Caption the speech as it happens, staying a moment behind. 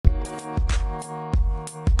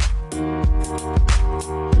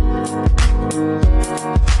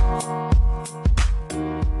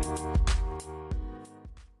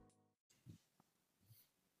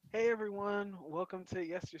to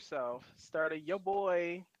Yes Yourself, starting your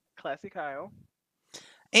boy, Classy Kyle.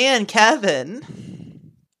 And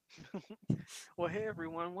Kevin. Well, hey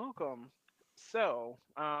everyone, welcome.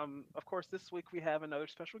 Of course, this week we have another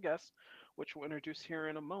special guest, which we'll introduce here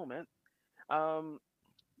in a moment. Um,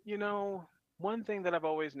 you know, One thing that I've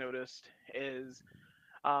always noticed is,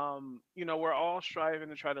 we're all striving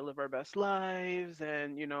to try to live our best lives,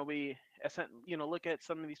 and look at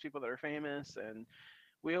some of these people that are famous, and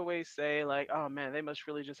we always say like, oh man, they must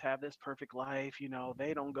really just have this perfect life.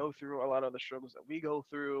 They don't go through a lot of the struggles that we go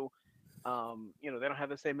through. They don't have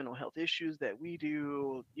the same mental health issues that we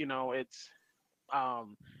do. It's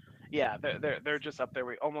um, yeah, they're just up there.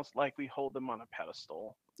 We almost like we hold them on a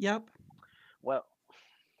pedestal. Yep. Well,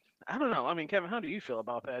 I don't know. I mean, Kevin, how do you feel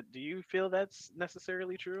about that? Do you feel that's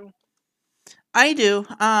necessarily true? I do.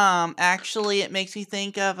 Actually, it makes me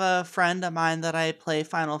think of a friend of mine that I play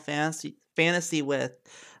Final Fantasy with,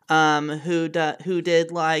 who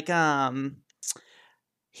did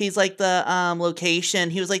he's like the location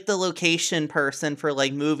he was like the location person for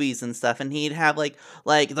like movies and stuff, and he'd have like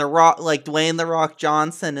the rock, like Dwayne the Rock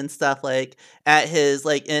Johnson and stuff, like at his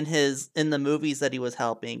like in the movies that he was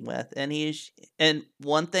helping with. And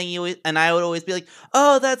one thing and I would always be like,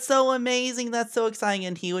 oh, that's so amazing, that's so exciting,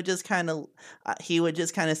 and he would just kind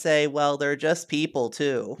of say, well, they're just people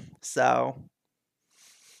too. So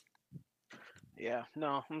Yeah,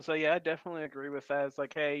 no. So yeah, I definitely agree with that. It's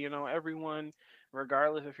like, hey, everyone,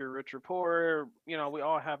 regardless if you're rich or poor, we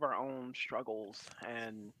all have our own struggles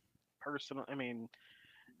and personal. I mean,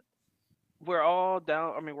 we're all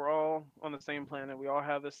down. I mean, we're all on the same planet. We all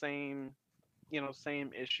have the same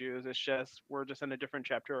issues. It's just we're just in a different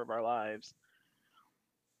chapter of our lives.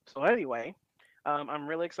 So anyway, I'm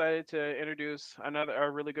really excited to introduce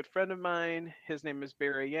a really good friend of mine. His name is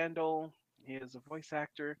Barry Yandel. He is a voice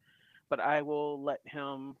actor, but I will let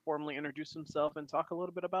him formally introduce himself and talk a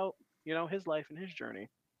little bit about his life and his journey.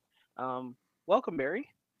 Um, Welcome, Barry.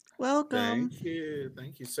 welcome. Thank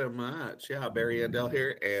you so much. Yeah, Barry Andel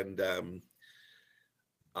here, and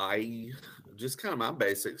I just kind of my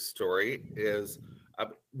basic story is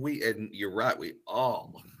and you're right, we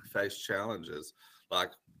all face challenges.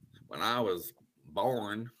 Like when I was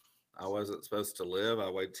born, I wasn't supposed to live. I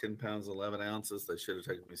weighed 10 pounds, 11 ounces. They should have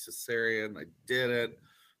taken me cesarean. They didn't.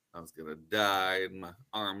 I was going to die, and my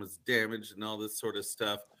arm was damaged, and all this sort of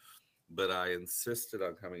stuff. But I insisted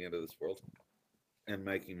on coming into this world and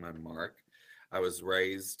making my mark. I was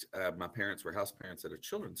raised, my parents were house parents at a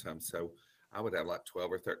children's home. So I would have like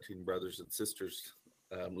 12 or 13 brothers and sisters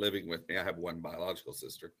living with me. I have one biological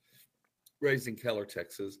sister, raised in Keller,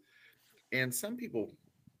 Texas. And some people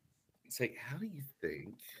say, how do you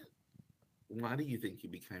think, why do you think you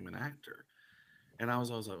became an actor? And I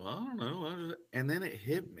was always like, well, I don't know. And then it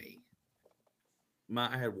hit me.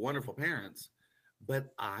 I had wonderful parents,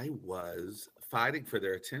 but I was fighting for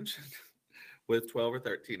their attention with 12 or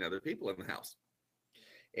 13 other people in the house.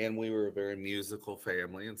 And we were a very musical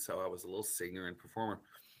family. And so I was a little singer and performer.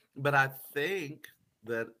 But I think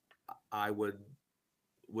that I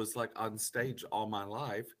was like on stage all my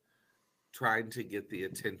life trying to get the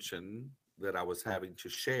attention that I was having to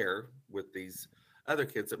share with these other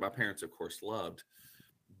kids that my parents, of course, loved.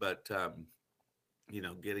 But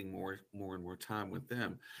getting more and more time with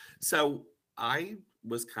them. So I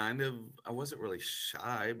was I wasn't really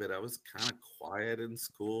shy, but I was kind of quiet in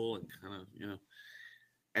school and kind of,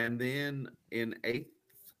 and then in eighth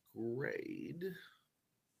grade,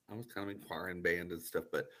 I was kind of in choir and band and stuff,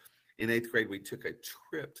 but in eighth grade, we took a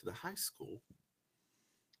trip to the high school.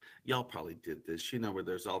 Y'all probably did this, where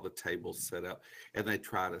there's all the tables set up and they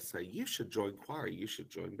try to say, you should join choir, you should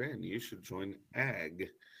join band, you should join ag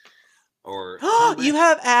or home. You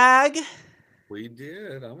have ag? We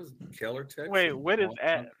did. I was in Keller, Wait, Texas. what is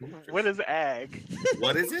what is ag?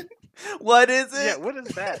 What is it? What is Yeah, it? what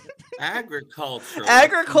is that? Agriculture. Like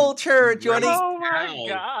Agriculture, you joining. raise Oh my cows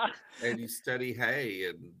god. and you study hay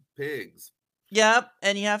and pigs. Yep,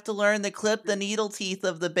 and you have to learn to clip the needle teeth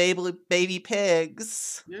of the baby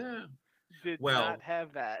pigs. Yeah. Did not Well,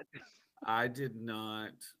 have that. I did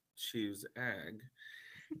not choose ag.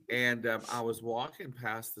 And I was walking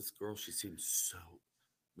past this girl. She seemed so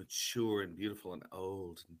mature and beautiful and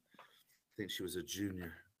old. And I think she was a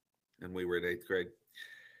junior. And we were in eighth grade.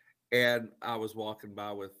 And I was walking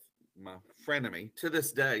by with my frenemy. To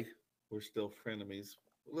this day, we're still frenemies,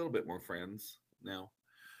 a little bit more friends now.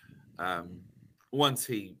 Um, Once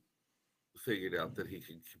he figured out that he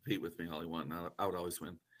could compete with me all he wanted, I would always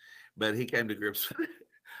win. But he came to grips.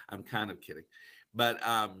 I'm kind of kidding. But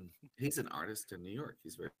he's an artist in New York.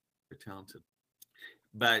 He's very, very talented.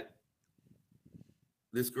 But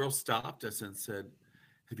this girl stopped us and said,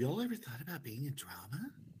 have you all ever thought about being in drama?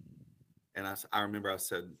 And I remember I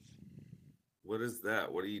said, what is that?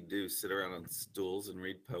 What do you do? Sit around on stools and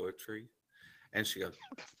read poetry? And she goes,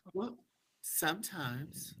 well,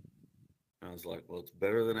 sometimes. I was like, well, it's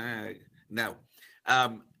better than ag. No.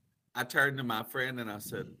 Um, I turned to my friend and I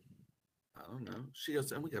said, I don't know. She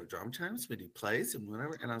goes, and we got a drama challenge. We do plays and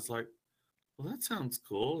whatever. And I was like, well, that sounds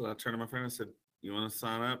cool. And I turned to my friend and I said, you want to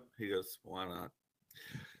sign up? He goes, why not?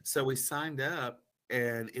 So we signed up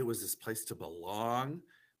and it was this place to belong.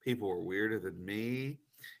 People were weirder than me.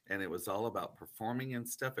 And it was all about performing and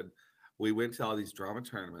stuff. And we went to all these drama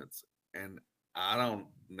tournaments. And I don't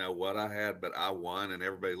know what I had, but I won and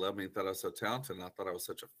everybody loved me and thought I was so talented. And I thought I was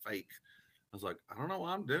such a fake. I was like, I don't know what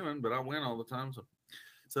I'm doing, but I win all the time.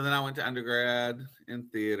 So then I went to undergrad in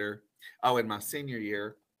theater. Oh, in my senior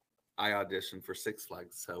year, I auditioned for Six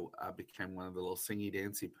Flags. So I became one of the little singy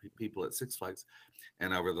dancy people at Six Flags.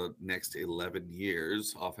 And over the next 11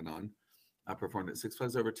 years, off and on, I performed at Six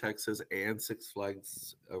Flags Over Texas and Six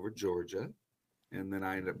Flags Over Georgia. And then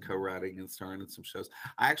I ended up co-writing and starring in some shows.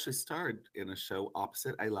 I actually starred in a show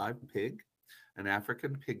opposite a live pig, an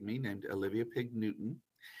African pygmy named Olivia Pig Newton.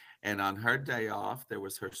 And on her day off, there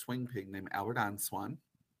was her swing pig named Albert Einswan.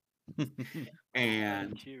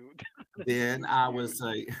 And Cute. then Cute, I cute. was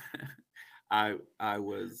a, I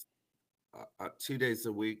was 2 days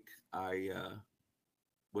a week. I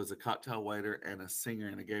was a cocktail waiter and a singer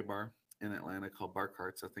in a gay bar in Atlanta called Bar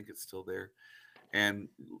Carts. I think it's still there. And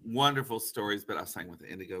wonderful stories, but I sang with the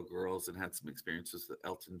Indigo Girls and had some experiences with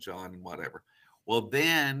Elton John and whatever. Well,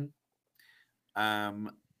 then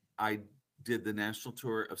I did the national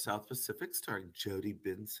tour of South Pacific starring Jodie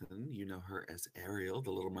Benson. You know her as Ariel,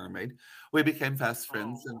 the Little Mermaid. We became fast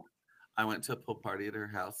friends, and Oh, I went to a pool party at her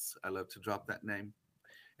house. I love to drop that name.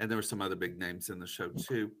 And there were some other big names in the show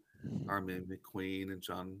too, Armin McQueen and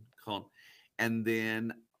John Cullen. And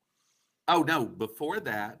then, oh no, before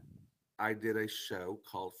that, I did a show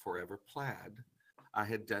called Forever Plaid. I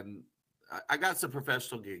had done, I got some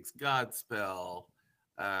professional gigs, Godspell,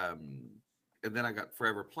 um, and then I got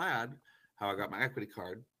Forever Plaid, how I got my equity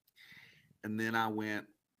card. And then I went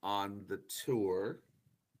on the tour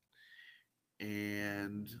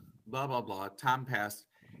and blah, blah, blah. Time passed.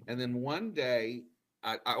 And then one day,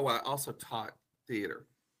 I also taught theater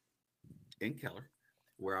in Keller,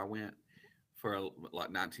 where I went for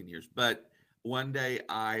like 19 years. But one day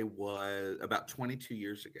I was about 22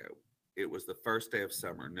 years ago. It was the first day of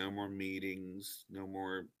summer. No more meetings, no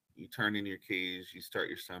more. You turn in your keys, you start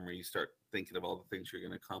your summer, you start thinking of all the things you're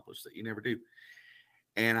going to accomplish that you never do.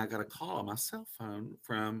 And I got a call on my cell phone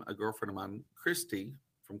from a girlfriend of mine, Christy,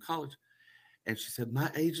 from college. And she said, my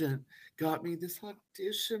agent got me this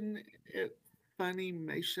audition at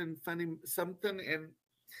Funimation, Funny something,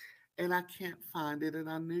 and I can't find it. And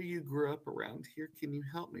I knew you grew up around here. Can you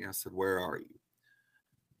help me? I said, where are you?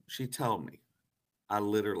 She told me. I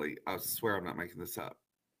swear I'm not making this up.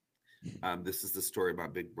 This is the story of my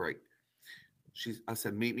big break. I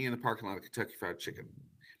said, meet me in the parking lot of Kentucky Fried Chicken.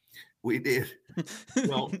 We did.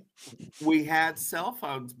 Well, we had cell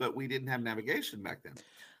phones, but we didn't have navigation back then.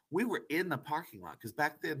 We were in the parking lot because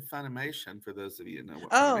back then, Funimation, for those of you who know what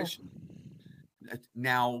Oh, Funimation,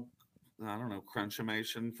 now, I don't know,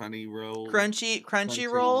 Crunchimation, Funny Roll, Crunchy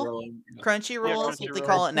Crunchyroll, Roll, yeah, Crunchyroll is what they Crunchyroll.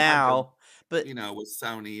 call it's it kind of, now. But with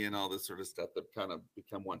Sony and all this sort of stuff that kind of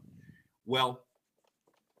become one. Well,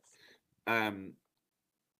 um,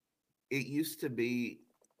 it used to be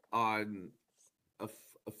on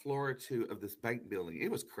a floor or two of this bank building.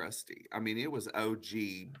 It was crusty. I mean, it was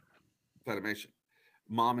OG Funimation,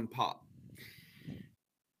 mom and pop.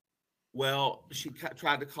 Well, she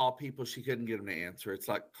tried to call people. She couldn't get them to answer. It's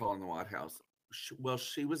like calling the White House.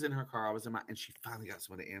 She was in her car. I was in my, and she finally got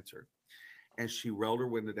someone to answer. And she rolled her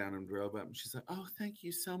window down and drove up. And she said, "Oh, thank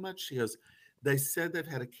you so much." She goes, "They said they've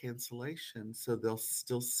had a cancellation, so they'll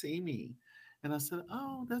still see me." And I said,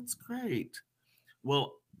 "Oh, that's great."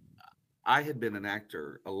 Well, I had been an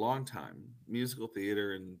actor a long time, musical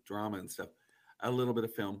theater and drama and stuff, a little bit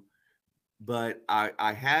of film, but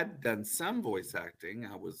I had done some voice acting.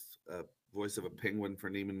 I was a voice of a penguin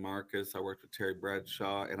for Neiman Marcus. I worked with Terry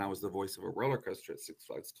Bradshaw, and I was the voice of a roller coaster at Six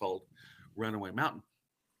Flags called Runaway Mountain.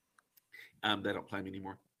 They don't play me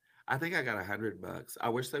anymore. I think I got $100. I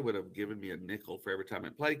wish they would have given me a nickel for every time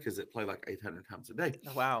it played because it played like 800 times a day.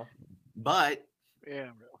 oh, wow. But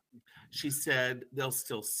Yeah, she said they'll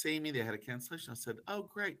still see me. They had a cancellation. I said, "Oh,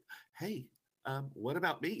 great. Hey, what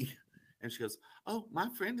about me?" And she goes, "Oh, my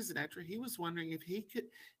friend is an actor. He was wondering if he could."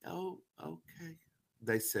 Oh, okay.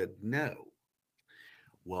 They said no.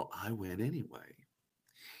 Well, I went anyway.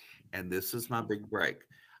 And this is my big break.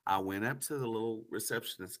 I went up to the little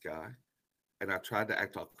receptionist guy and I tried to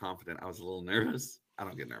act all confident. I was a little nervous. I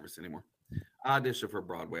don't get nervous anymore. I audition for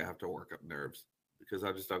Broadway. I have to work up nerves because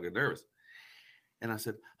I just don't get nervous. And I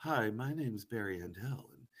said, "Hi, my name's Barry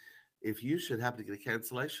Handel, and if you should happen to get a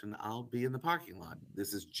cancellation, I'll be in the parking lot."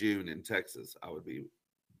 This is June in Texas. I would be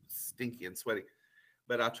stinky and sweaty.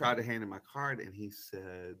 But I tried to hand him my card, and he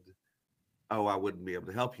said, "Oh, I wouldn't be able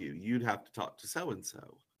to help you. You'd have to talk to so and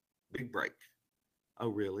so." Big break. "Oh,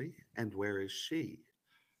 really? And where is she?"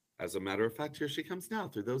 "As a matter of fact, here she comes now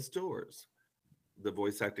through those doors," the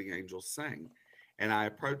voice acting angel sang. And I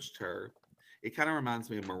approached her. It kind of reminds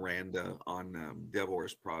me of Miranda on Devil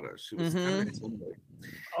Wears Prada. She was kind of Mm-hmm. intimidating.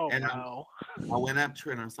 Oh And wow. I went up to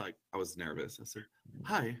her and I was like, I was nervous. I said,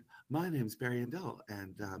 "Hi, my name's Barry Andell,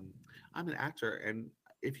 and I'm an actor. And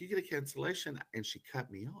if you get a cancellation," and she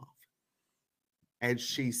cut me off. And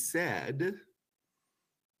she said,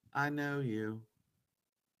 "I know you."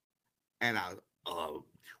 And oh,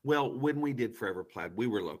 well, when we did Forever Plaid, we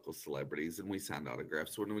were local celebrities and we signed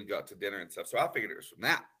autographs when we got to dinner and stuff. So I figured it was from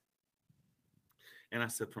that. And I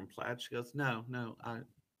said, "From Plaid?" She goes, "No, no.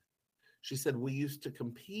 She said, "We used to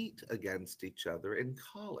compete against each other in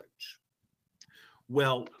college."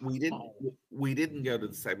 Well, Oh. we didn't go to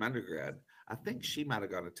the same undergrad. I think she might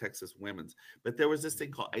have gone to Texas Women's, but there was this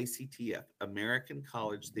thing called ACTF, American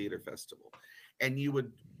College Theater Festival. And you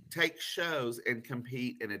would take shows and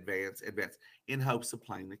compete and advance in hopes of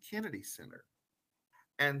playing the Kennedy Center.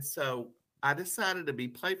 And so I decided to be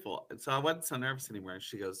playful. And so I wasn't so nervous anymore. And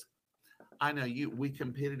she goes, "I know you, we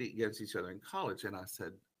competed against each other in college." And I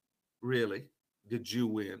said, "Really? Did you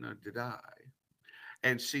win or did I?"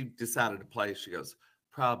 And she decided to play. She goes,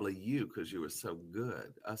 "Probably you because you were so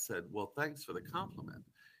good." I said, "Well, thanks for the compliment.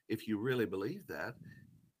 If you really believe that,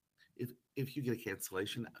 if you get a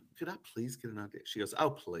cancellation, could I please get an idea?" She goes, "Oh,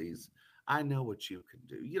 please. I know what you can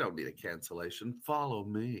do. You don't need a cancellation. Follow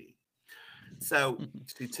me." So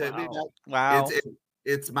she took me back. Wow. It's Wow.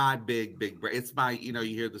 it's my big break. It's my, you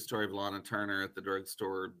hear the story of Lana Turner at the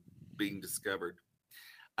drugstore being discovered.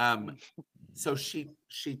 Um, so she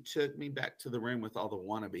took me back to the room with all the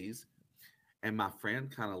wannabes, and my friend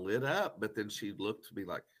kind of lit up, but then she looked to me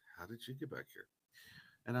like, "How did you get back here?"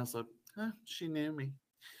 And I was like, She knew me."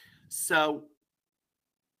 So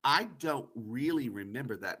I don't really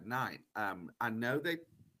remember that night. I know they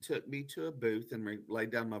took me to a booth and laid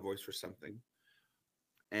down my voice for something,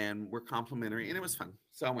 and were complimentary, and it was fun.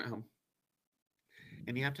 So I went home,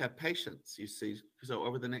 and you have to have patience. You see, so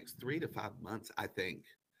over the next 3 to 5 months, I think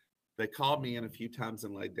they called me in a few times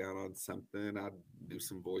and laid down on something. I'd do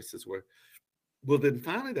some voices where, well, then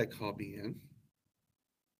finally they called me in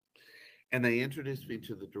and they introduced me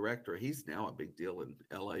to the director. He's now a big deal in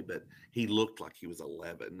LA, but he looked like he was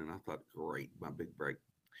 11. And I thought, great, my big break.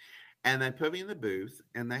 And they put me in the booth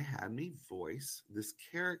and they had me voice this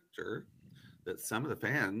character that some of the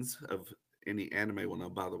fans of any anime will know.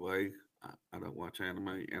 By the way, I don't watch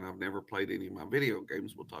anime and I've never played any of my video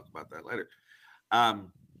games. We'll talk about that later.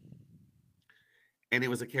 Um, and it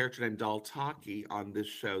was a character named Daltaki on this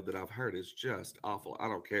show that I've heard is just awful. I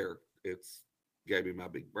don't care. It's gave me my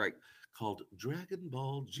big break, called Dragon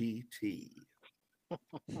Ball GT.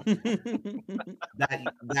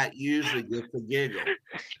 That usually gets a giggle.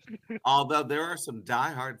 Although there are some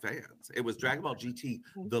diehard fans. It was Dragon Ball GT,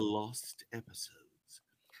 the lost episodes.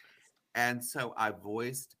 And so I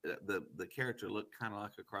voiced the character looked kind of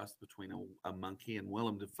like a cross between a monkey and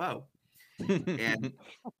Willem Dafoe. And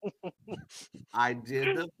I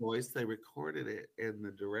did the voice, they recorded it, and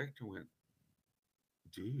the director went,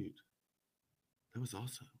 "Dude, that was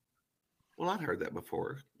awesome." Well, I'd heard that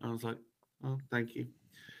before. I was like, "Oh, thank you."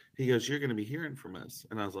 He goes, "You're going to be hearing from us."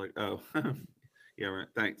 And I was like, "Oh, yeah, right.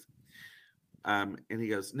 Thanks." And he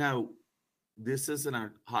goes, "No, this isn't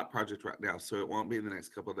our hot project right now, so it won't be in the next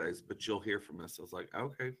couple of days, but you'll hear from us." I was like,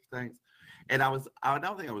 "Okay, thanks." And I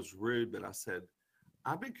don't think I was rude, but I said,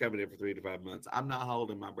 "I've been coming in for 3 to 5 months. I'm not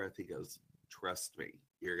holding my breath." He goes, "Trust me,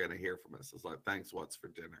 you're going to hear from us." I was like, "Thanks. What's for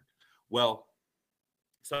dinner?" Well,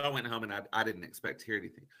 so I went home and I didn't expect to hear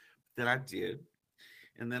anything. Then I did.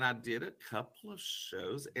 And then I did a couple of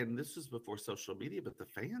shows, and this was before social media, but the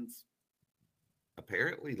fans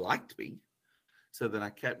apparently liked me. So then I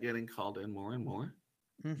kept getting called in more and more.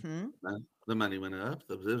 Mm-hmm. The money went up.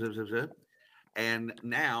 And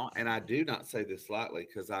now, and I do not say this lightly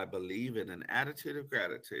because I believe in an attitude of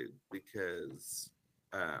gratitude because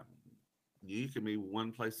um, you can be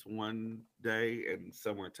one place one day and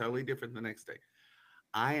somewhere totally different the next day.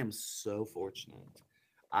 I am so fortunate.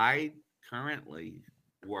 I currently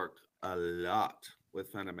work a lot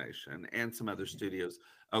with Funimation and some other studios.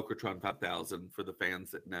 Okratron 5000, for the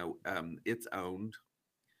fans that know, it's owned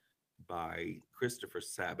by Christopher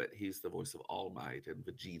Sabat. He's the voice of All Might and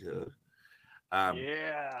Vegeta. Um,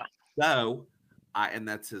 Yeah. so and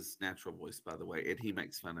that's his natural voice, by the way. And he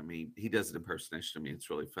makes fun of me. He does an impersonation of me. It's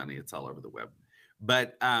really funny. It's all over the web.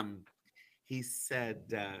 But he said,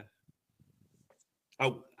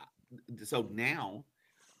 oh, so now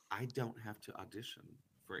I don't have to audition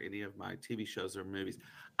for any of my TV shows or movies.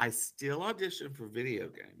 I still audition for video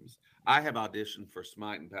games. I have auditioned for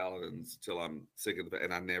Smite and Paladins till I'm sick of it,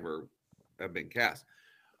 and I never have been cast.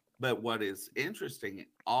 But what is interesting,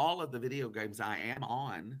 all of the video games I am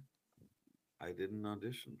on, I didn't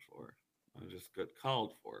audition for. I just got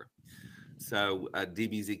called for. So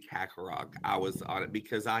DBZ Kakarot, I was on it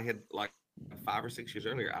because I had like 5 or 6 years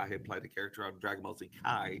earlier, I had played a character on Dragon Ball Z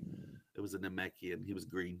Kai. It was a Namekian. He was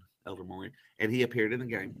green, Elder and he appeared in the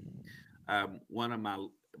game. One of my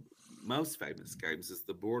most famous games is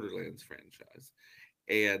the Borderlands franchise.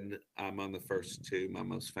 And I'm on the first two. My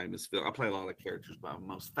most famous film. I play a lot of characters, but my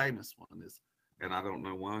most famous one is, and I don't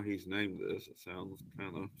know why he's named this. It sounds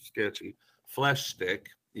kind of sketchy. Flesh Stick.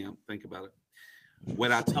 You know, think about it.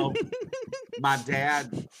 When I told my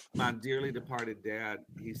dad, my dearly departed dad,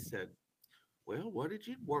 he said, "Well, what did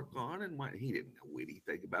you work on?" And what he didn't know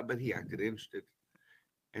anything about, but he acted interested.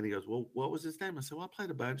 And he goes, "Well, what was his name?" I said, "Well, I played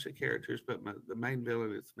a bunch of characters, but the main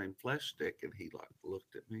villain is named Flesh Stick." And he like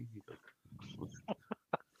looked at me. He goes,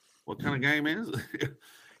 "What kind of game is it?"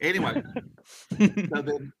 Anyway, so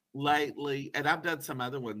then lately, and I've done some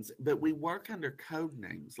other ones, but we work under code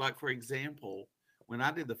names. Like for example, when I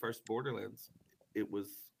did the first Borderlands, it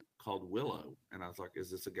was called Willow, and I was like, "Is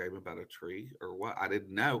this a game about a tree or what?" I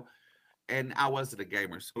didn't know, and I wasn't a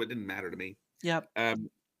gamer, so it didn't matter to me. Yep.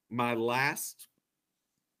 My last,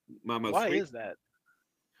 my most Why recent, is that?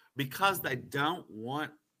 because they don't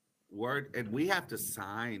want word, and we have to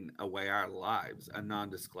sign away our lives a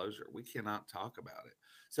non-disclosure. We cannot talk about it,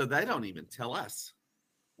 so they don't even tell us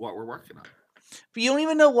what we're working on. But you don't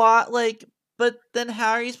even know what, like, but then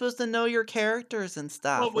how are you supposed to know your characters and Well,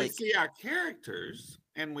 stuff? we Like, see our characters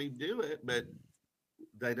and we do it, but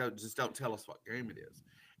they don't tell us what game it is.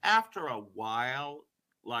 After a while,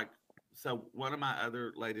 like so one of my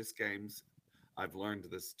other latest games, I've learned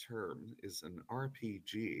this term is an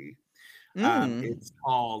RPG. mm. It's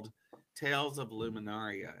called Tales of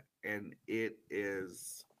Luminaria, and it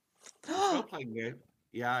is it's a role playing game.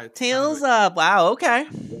 Yeah, it's kind of Tales of, wow, okay.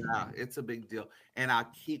 yeah, it's a big deal. And I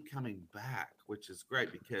keep coming back, which is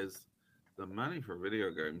great because the money for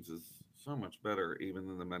video games is so much better even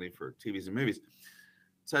than the money for TVs and movies.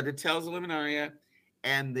 So I did Tales of Luminaria,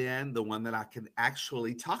 and then the one that I can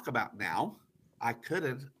actually talk about now, I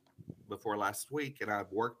couldn't before last week, and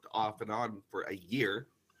I've worked off and on for a year,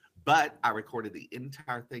 but I recorded the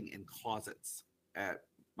entire thing in closets at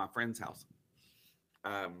my friend's house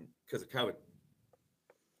because of COVID.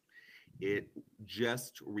 It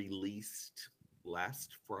just released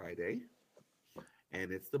last Friday,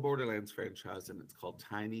 and it's the Borderlands franchise, and it's called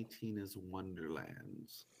Tiny Tina's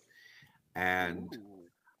Wonderlands. And Ooh.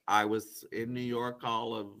 I was in New York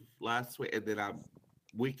all of last week, and then I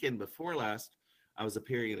weekend before last, I was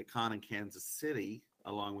appearing at a con in Kansas City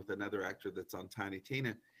along with another actor that's on Tiny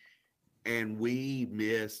Tina, and we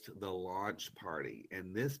missed the launch party,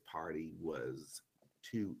 and this party was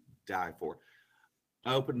to die for.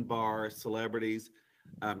 Open bar, celebrities.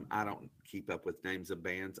 I don't keep up with names of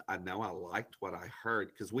bands. I know I liked what I heard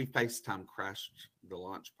because we FaceTime crashed the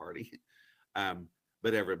launch party.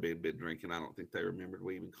 But everybody had been drinking. I don't think they remembered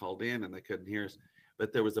we even called in and they couldn't hear us.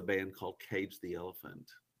 But there was a band called Cage the Elephant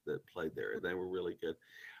that played there. They were really good.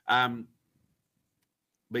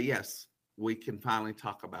 But yes, we can finally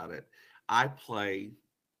talk about it. I play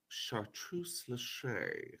Chartreuse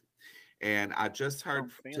Lachey. And I just heard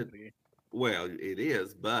Sounds fancy. well, it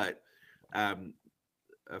is, but um,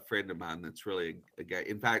 a friend of mine that's really a guy.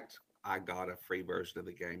 In fact, I got a free version of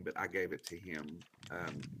the game, but I gave it to him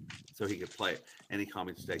so he could play it. And he called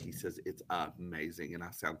me today. He says it's amazing, and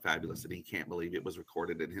I sound fabulous, and he can't believe it was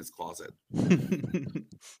recorded in his closet.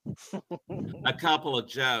 A couple of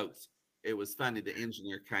jokes. It was funny. The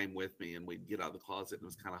engineer came with me, and we'd get out of the closet, and it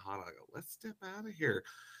was kind of hot. I go, "Let's step out of here.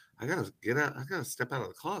 I gotta get out. I gotta step out of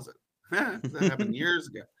the closet." That happened years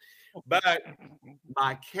ago. But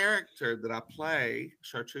my character that I play,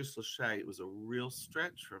 Chartreuse Lachey, it was a real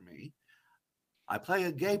stretch for me. I play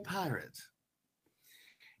a gay pirate.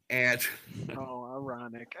 And Oh,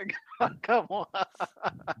 ironic. Come on.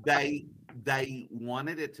 they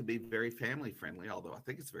wanted it to be very family friendly, although I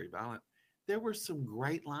think it's very violent. There were some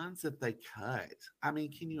great lines that they cut. I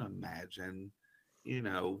mean, can you imagine, you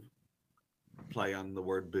know, play on the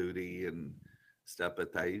word booty and stuff,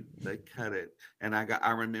 but they cut it. And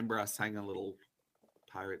I remember I sang a little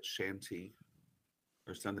pirate shanty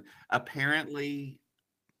or something. Apparently,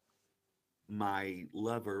 my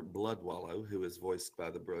lover, Bloodwallow, who is voiced by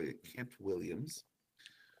the brilliant Kent Williams,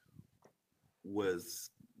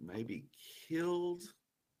 was maybe killed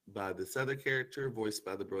by this other character voiced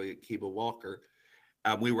by the brilliant Kiba Walker.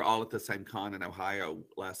 We were all at the same con in Ohio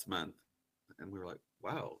last month, and we were like,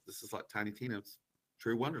 wow, this is like Tiny Tina's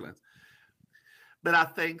True Wonderlands. But I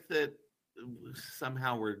think that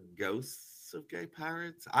somehow we're ghosts of gay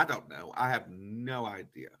pirates. I don't know. I have no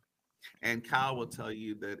idea. And Kyle will tell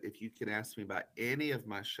you that if you can ask me about any of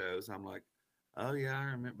my shows, I'm like, oh yeah, I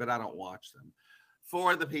remember, but I don't watch them.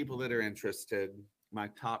 For the people that are interested, my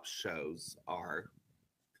top shows are,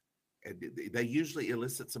 and they usually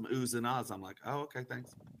elicit some oohs and ahs. I'm like, oh, okay,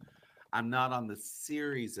 thanks. I'm not on the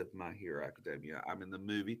series of My Hero Academia. I'm in the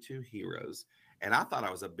movie Two Heroes. And I thought I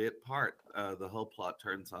was a bit part. The whole plot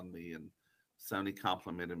turns on me, and Sony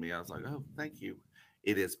complimented me. I was like, oh, thank you.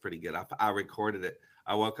 It is pretty good. I recorded it.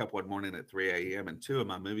 I woke up one morning at 3 a.m. and two of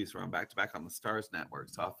my movies were on back to back on the Stars Network.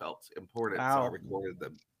 So I felt important. So I Wow. recorded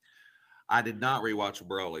them. I did not rewatch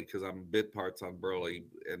Broly because I'm bit parts on Broly,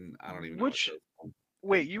 and I don't even know what Which shows.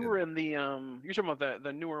 wait, you were in the you're talking about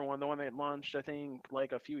the newer one, the one that launched I think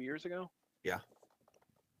like a few years ago? Yeah.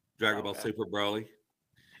 Dragon Ball Okay. Super Broly.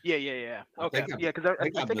 Yeah. I Okay. think I'm, Yeah, because I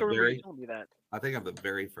think I I'm think the I remember you very, telling me that. I think I'm the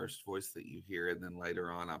very first voice that you hear, and then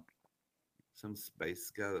later on, I'm some space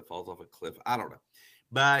guy that falls off a cliff. I don't know,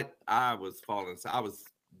 but I was falling. So I was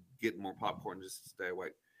getting more popcorn just to stay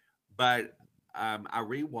awake. But I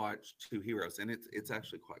rewatched Two Heroes, and it's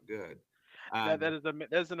actually quite good. Um,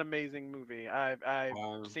 That's an amazing movie. I've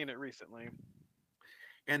um, seen it recently.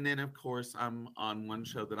 and then, of course, I'm on one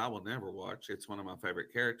show that I will never watch. It's one of my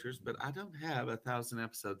favorite characters, but I don't have 1,000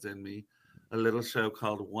 episodes in me. A little show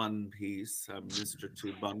called One Piece. I'm Mr.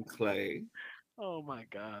 Tubon Clay. Oh my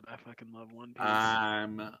god, I fucking love One Piece.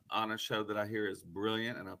 I'm on a show that I hear is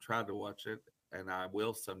brilliant, and I've tried to watch it, and I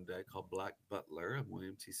will someday, called Black Butler. I'm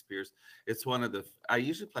William T. Spears. It's one of the. I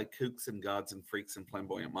usually play kooks and gods and freaks and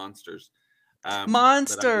flamboyant monsters, but I get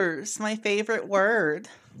Monsters, my favorite word.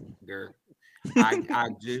 there. I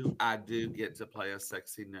do get to play a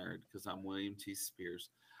sexy nerd because I'm William T. Spears.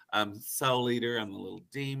 I'm Soul Eater. I'm the little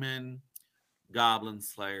demon. Goblin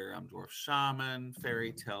Slayer. I'm Dwarf Shaman.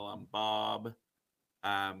 Fairy Tale. I'm Bob.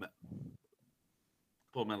 Um,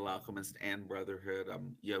 Full Metal Alchemist and Brotherhood.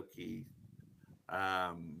 I'm Yoki.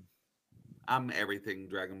 Um, I'm everything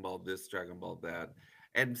Dragon Ball this, Dragon Ball that.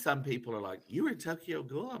 And some people are like, "You were Tokyo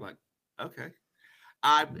Ghoul." I'm like, "Okay."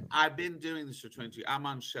 I've been doing this for 22. I'm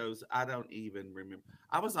on shows I don't even remember.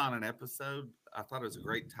 I was on an episode. I thought it was a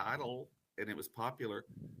great title, and it was popular,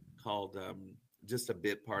 called just a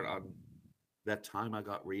bit part on that time I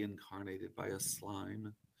got reincarnated by a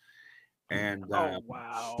slime. And Oh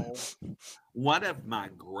wow. one of my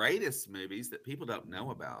greatest movies that people don't know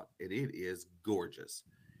about, and it is gorgeous.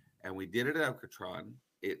 And we did it at Okatron.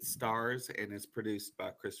 It stars and is produced by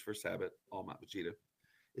Christopher Sabat, All Might Vegeta.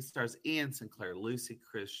 It stars Ian Sinclair, Lucy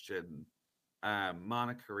Christian,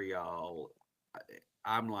 Monica Rial.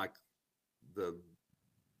 I'm like the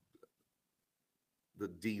the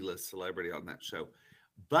D-list celebrity on that show.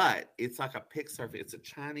 But it's like a Pixar. It's a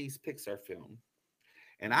Chinese Pixar film,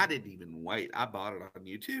 and I didn't even wait. I bought it on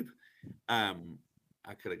YouTube. I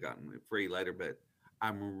could have gotten it free later, but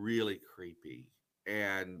I'm really creepy,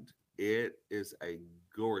 and it is a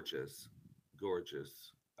gorgeous,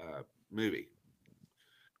 gorgeous movie.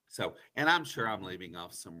 So, and I'm sure I'm leaving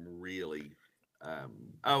off some really,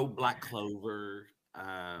 Black Clover.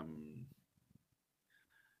 Kyle,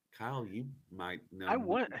 you might know I more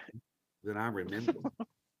want. than I remember.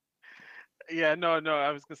 Yeah, no.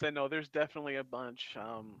 I was gonna say no. There's definitely a bunch.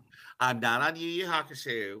 I'm not on Yu Yu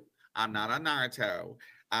Hakusho. I'm not on Naruto.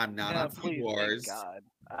 I'm not Yeah, on Food please, thank Wars. God.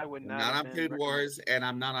 I would I'm not not have on been Food recommend. Wars, and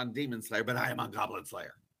I'm not on Demon Slayer, but I am on Goblin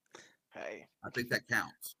Slayer. Hey. I think that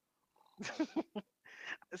counts.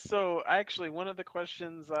 So actually, one of the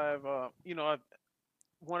questions I've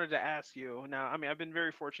wanted to ask you. Now, I mean, I've been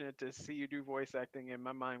very fortunate to see you do voice acting, and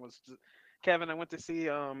my mind was just, Kevin. I went to see.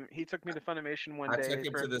 He took me to Funimation one I took day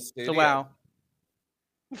him for. to the So studio. wow.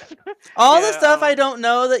 All the Yeah. stuff I don't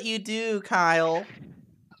know that you do, Kyle.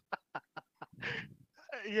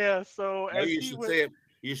 Yeah. So No, as you he should went. see him.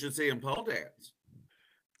 You should see him pole dance.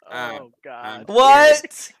 Um, Oh I'm God. kidding.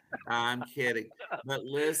 What? I'm kidding. But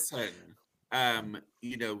listen,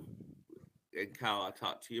 you know, and Kyle, I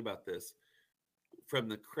talked to you about this. From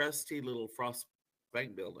the crusty little Frost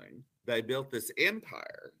Bank building, they built this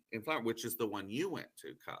empire in Florida, which is the one you went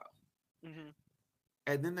to, Kyle. Hmm.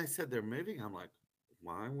 And then they said they're moving. I'm like,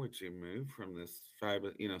 why would you move from this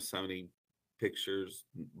fabulous, Sony Pictures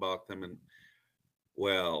bought them, and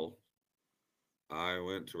Well, I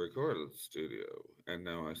went to record at the studio, and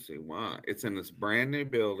now I see why. It's in this brand new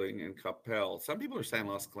building in Capel. Some people are saying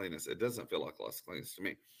Las Colinas. It doesn't feel like Las Colinas to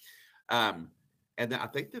me. Um, and I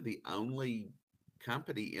think they're the only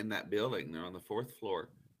company in that building. They're on the fourth floor.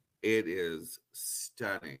 It is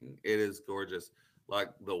stunning. It is gorgeous. Like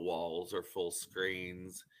the walls are full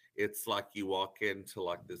screens. It's like you walk into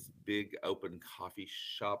like this big open coffee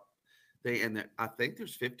shop thing, and I think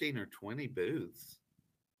there's 15 or 20 booths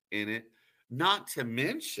in it. Not to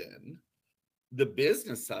mention the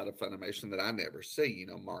business side of Funimation that I never see.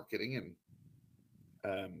 Marketing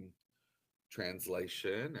and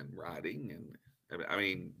translation and writing, and I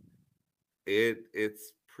mean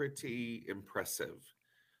it's pretty impressive.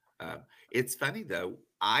 It's funny though.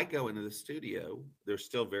 I go into the studio. They're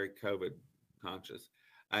still very COVID conscious,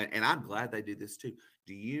 and I'm glad they do this too.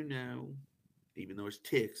 Do you know? Even though it's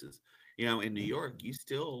Texas, in New York, you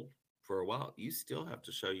still for a while you still have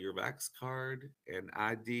to show your Vax card and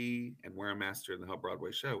ID and wear a mask during the whole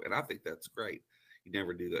Broadway show, and I think that's great. You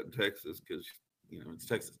never do that in Texas because it's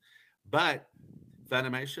Texas, but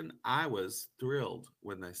Funimation, I was thrilled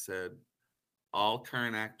when they said all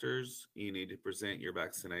current actors, you need to present your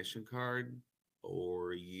vaccination card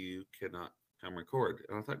or you cannot come record.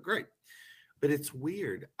 And I thought, great. But it's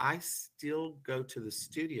weird. I still go to the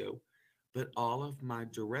studio, but all of my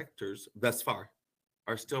directors thus far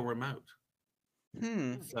are still remote.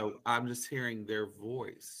 Hmm. So I'm just hearing their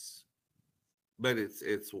voice. But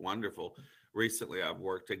it's wonderful. Recently, I've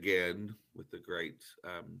worked again with the great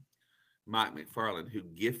Mike McFarland, who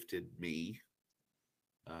gifted me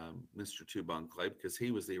Mr. Tubon Clay because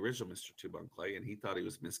he was the original Mr. Tubon Clay and he thought he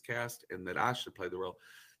was miscast and that I should play the role.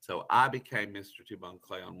 So I became Mr. Tubon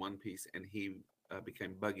Clay on One Piece and he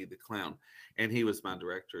became Buggy the Clown. And he was my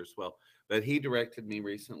director as well. But he directed me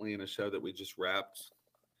recently in a show that we just wrapped.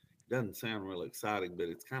 It doesn't sound really exciting, but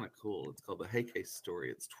it's kind of cool. It's called The Heike Story.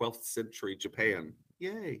 It's 12th century Japan.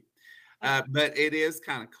 Yay. But it is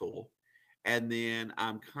kind of cool. And then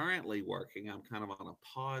I'm currently working, I'm kind of on a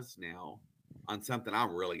pause now on something I'll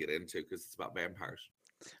really get into because it's about vampires.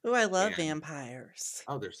 Oh, I love And vampires.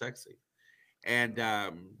 oh, they're sexy. And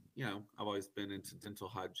I've always been into dental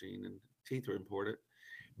hygiene and teeth are important.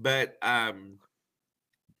 But I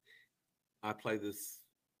play this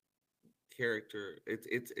character.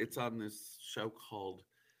 It's on this show called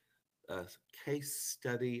Case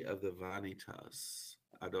Study of the Vanitas.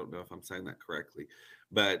 I don't know if I'm saying that correctly,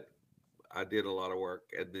 but I did a lot of work,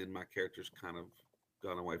 and then my character's kind of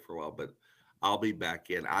gone away for a while. But I'll be back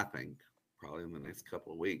in. I think probably in the next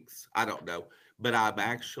couple of weeks. I don't know, but I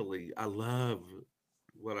love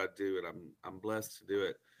what I do, and I'm blessed to do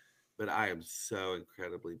it. But I am so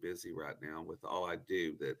incredibly busy right now with all I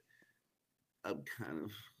do that I'm kind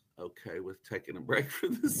of okay with taking a break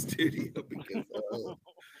from the studio because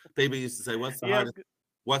people used to say, Yeah,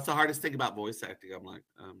 What's the hardest thing about voice acting?" I'm like,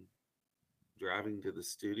 driving to the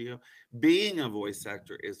studio. Being a voice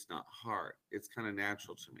actor is not hard. It's kind of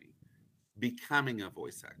natural to me. Becoming a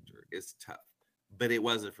voice actor is tough, but it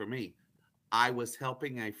wasn't for me. I was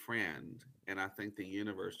helping a friend, and I think the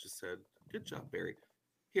universe just said, "Good job, Barry.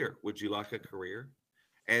 Here, would you like a career?"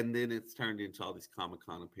 And then it's turned into all these Comic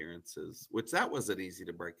Con appearances, which that wasn't easy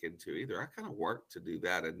to break into either. I kind of worked to do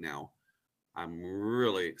that, and now I'm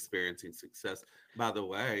really experiencing success. By the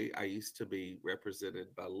way, I used to be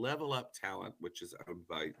represented by Level Up Talent, which is owned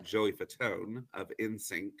by Joey Fatone of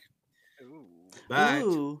NSYNC, ooh. but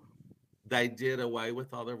Ooh. they did away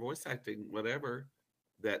with all their voice acting, whatever.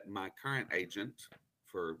 That my current agent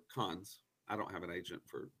for cons, I don't have an agent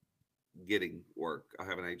for getting work. I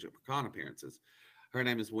have an agent for con appearances. Her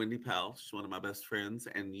name is Wendy Powell. She's one of my best friends,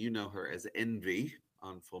 and you know her as Envy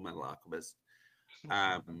on Full Metal Alchemist.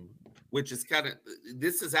 Which is kind of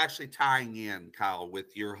this is actually tying in, Kyle,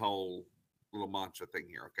 with your whole little mantra thing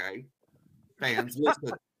here. Okay, fans,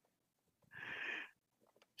 listen.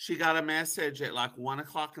 She got a message at like 1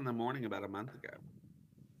 o'clock in the morning about a month ago,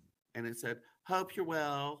 and it said, "Hope you're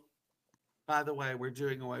well. By the way, we're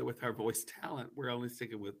doing away with our voice talent. We're only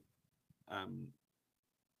sticking with, um,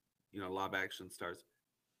 live action stars."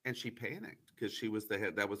 And she panicked because she was the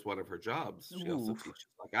head. That was one of her jobs. She also Ooh. teaches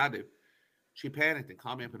like I do. She panicked and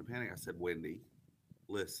called me up in a panic. I said, "Wendy,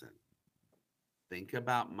 listen, think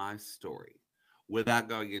about my story." Without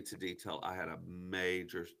going into detail, I had a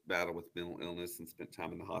major battle with mental illness and spent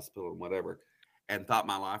time in the hospital and whatever, and thought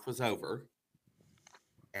my life was over.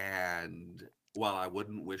 And while I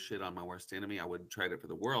wouldn't wish it on my worst enemy, I wouldn't trade it for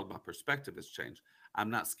the world. My perspective has changed. I'm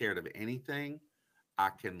not scared of anything.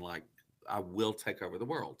 I will take over the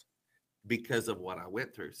world because of what I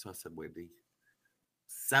went through. So I said, "Wendy,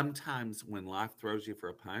 sometimes when life throws you for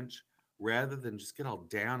a punch, rather than just get all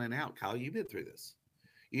down and out. Kyle, you've been through this.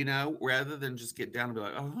 Rather than just get down and be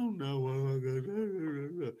like, oh no, oh my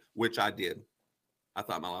God, which I did. I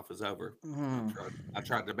thought my life was over. Mm. I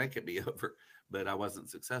tried to make it be over, but I wasn't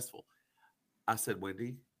successful. I said,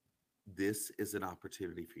 Wendy, this is an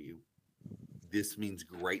opportunity for you. This means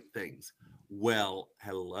great things. Well,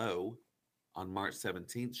 hello. On March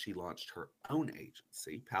 17th, she launched her own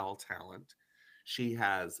agency, Powell Talent. She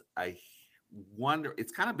has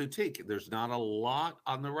it's kind of boutique. There's not a lot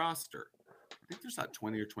on the roster. I think there's like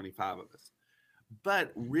 20 or 25 of us,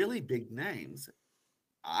 but really big names.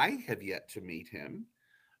 I have yet to meet him,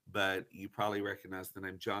 but you probably recognize the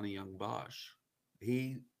name Johnny Young Bosch.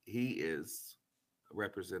 He is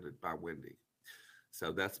represented by Wendy.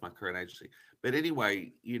 So that's my current agency. But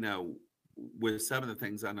anyway, with some of the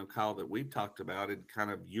things I know, Kyle, that we've talked about and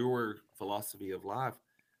kind of your philosophy of life,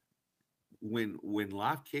 when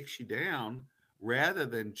life kicks you down, rather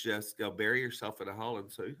than just go bury yourself in a hole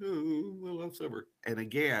and say, oh, my life's over. And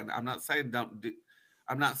again, I'm not saying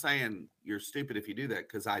I'm not saying you're stupid if you do that,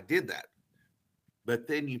 because I did that. But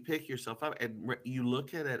then you pick yourself up and you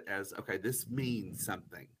look at it as, okay, this means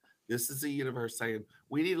something. This is the universe saying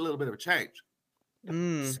we need a little bit of a change.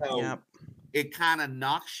 So Yep. it kind of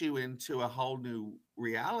knocks you into a whole new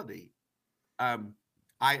reality.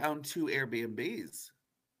 I own 2 Airbnbs.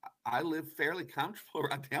 I live fairly comfortable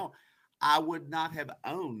right now. I would not have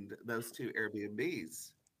owned those 2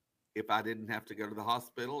 Airbnbs if I didn't have to go to the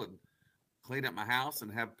hospital and clean up my house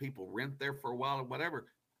and have people rent there for a while and whatever.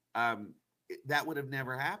 That would have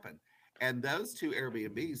never happened. And those 2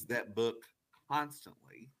 Airbnbs that book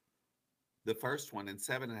constantly, the first one in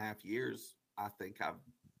 7.5 years, I think I've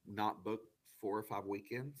not booked 4 or 5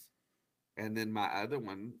 weekends. And then my other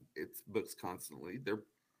one, it's books constantly. They're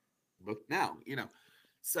booked now,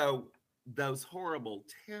 So those horrible,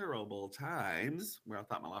 terrible times where I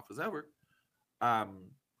thought my life was over,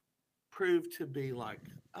 proved to be like,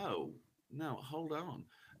 oh, no, hold on.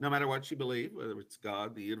 No matter what you believe, whether it's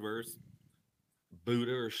God, the universe,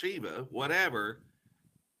 Buddha, or Shiva, whatever.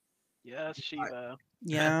 Yes, Shiva.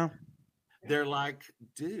 Yeah. They're like,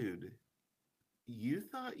 dude, you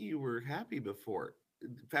thought you were happy before.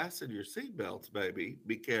 Fasten your seatbelts, baby,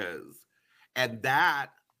 because, and I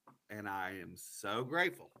am so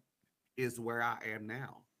grateful, is where I am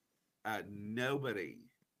now. Nobody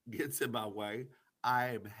gets in my way. I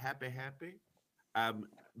am happy.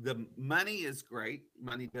 The money is great.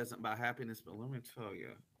 Money doesn't buy happiness, but let me tell you,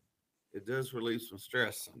 it does relieve some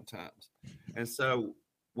stress sometimes. And so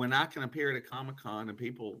when I can appear at a Comic-Con and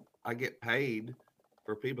I get paid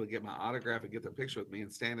for people to get my autograph and get their picture with me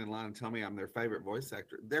and stand in line and tell me I'm their favorite voice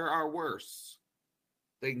actor, there are worse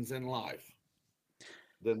things in life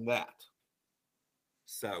than that.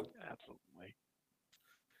 So absolutely,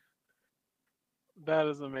 that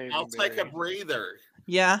is amazing. I'll take a breather.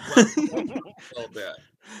 Yeah. A little bit.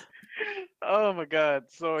 Oh my God!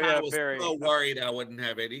 So yeah, I was Barry, so worried I wouldn't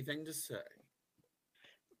have anything to say.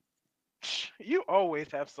 you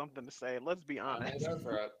always have something to say. Let's be honest. That's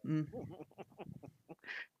right.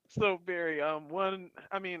 So Barry, I'm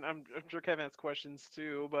sure Kevin has questions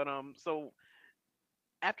too, but so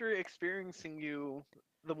after experiencing you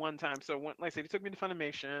the one time, so when, like I said, you took me to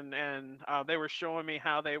Funimation, and they were showing me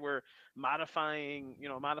how they were modifying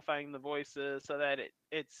the voices so that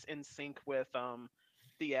it's in sync with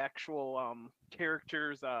the actual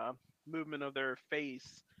characters' movement of their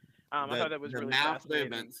face. I thought that was The really mouth fascinating.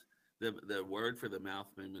 movements, the word for the mouth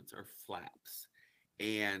movements are flaps.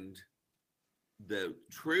 And the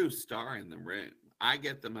true star in the room, I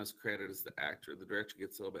get the most credit as the actor. The director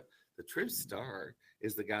gets a little bit. The true star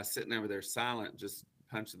is the guy sitting over there silent, just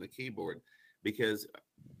punching the keyboard, because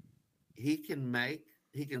he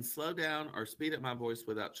can slow down or speed up my voice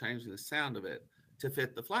without changing the sound of it to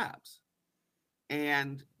fit the flaps.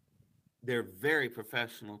 And they're very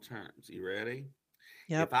professional terms. You ready?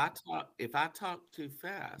 Yep. If I talk too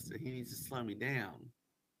fast and he needs to slow me down,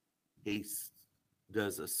 he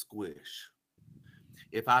does a squish.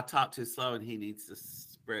 If I talk too slow and he needs to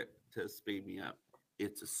speed me up,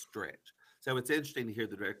 it's a stretch. So it's interesting to hear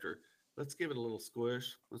the director. Let's give it a little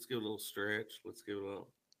squish. Let's give it a little stretch. Let's give it a little.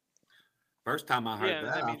 First time I heard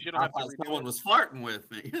that, That means you don't I have to thought redo someone it. was flirting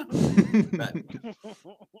with me. But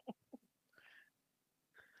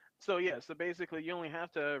So yeah, so basically you only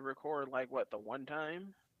have to record like what, the one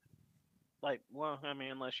time? Like, well,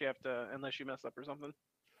 unless you mess up or something.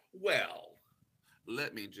 well,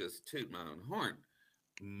 let me just toot my own horn.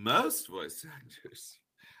 Most voice actors,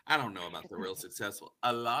 I don't know about the real successful,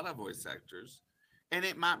 a lot of voice actors, and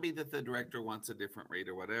it might be that the director wants a different read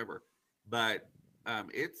or whatever, but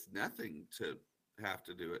it's nothing to have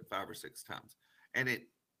to do it 5 or 6 times. And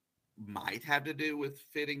might have to do with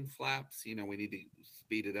fitting flaps. You know, we need to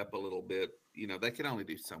speed it up a little bit. You know, they can only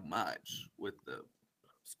do so much with the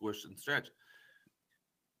squish and stretch.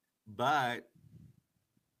 But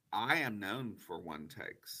I am known for one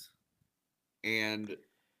takes. And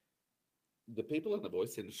the people in the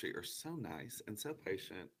voice industry are so nice and so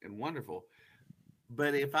patient and wonderful.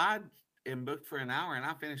 But if I am booked for an hour and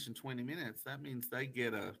I finish in 20 minutes, that means they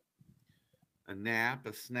get a nap,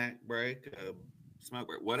 a snack break, a smoke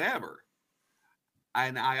break, whatever.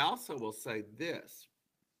 And I also will say this: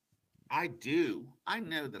 I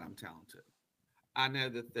know that I'm talented. I know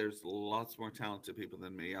that there's lots more talented people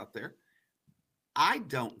than me out there. I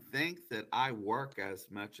don't think that I work as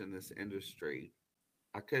much in this industry.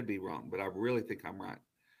 I could be wrong, but I really think I'm right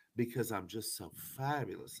because I'm just so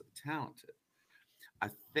fabulously talented. I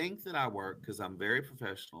think that I work because I'm very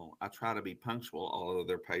professional. I try to be punctual, although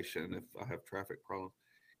they're patient if I have traffic problems.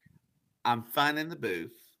 I'm fun in the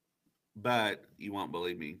booth, but you won't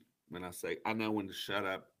believe me when I say I know when to shut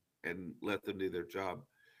up and let them do their job.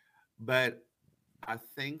 But I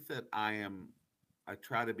think that I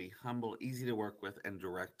try to be humble, easy to work with, and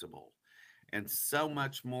directable. And so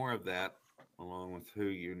much more of that, along with who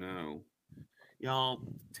you know. Y'all,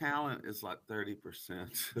 talent is like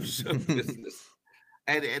 30% of show business.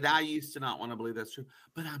 And I used to not want to believe that's true,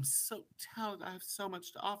 but I'm so talented. I have so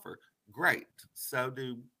much to offer. Great. So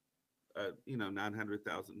do,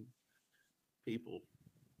 900,000 people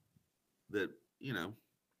that, you know,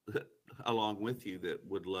 along with you that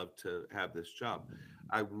would love to have this job.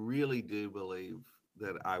 I really do believe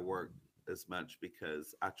that I work as much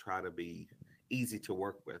because I try to be easy to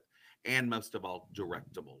work with and most of all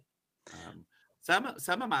directable. Um,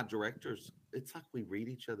 some of my directors, it's like we read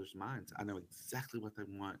each other's minds. I know exactly what they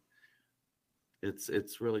want.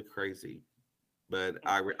 It's really crazy, but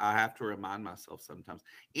I have to remind myself sometimes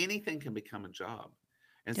anything can become a job.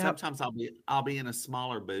 And Yep. sometimes I'll be in a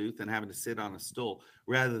smaller booth and having to sit on a stool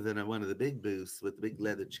rather than in one of the big booths with the big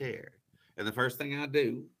leather chair. And the first thing I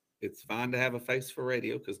do, it's fine to have a face for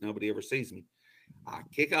radio because nobody ever sees me. I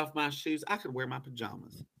kick off my shoes. I could wear my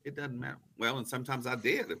pajamas. It doesn't matter. Well, and sometimes I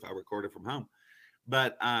did if I recorded from home.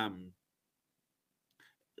 But I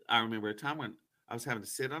remember a time when I was having to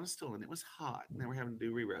sit on a stool and it was hot and they were having to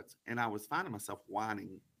do reruns. And I was finding myself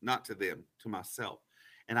whining, not to them, to myself.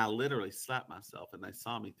 And I literally slapped myself and they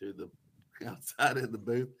saw me through the outside of the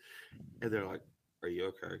booth. And they're like, "Are you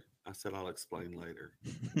okay?" I said, "I'll explain later."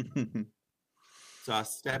 So I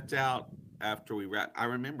stepped out after we wrapped. I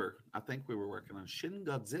remember, I think we were working on Shin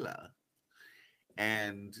Godzilla.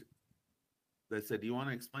 And they said, "Do you want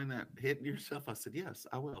to explain that hitting yourself?" I said, "Yes,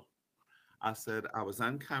 I will." I said, I was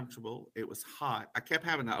uncomfortable. It was hot. I kept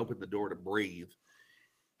having to open the door to breathe,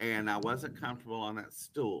 and I wasn't comfortable on that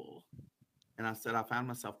stool. And I said, I found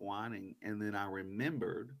myself whining. And then I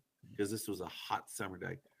remembered, because this was a hot summer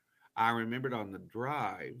day, I remembered on the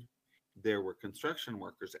drive, there were construction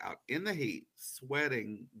workers out in the heat,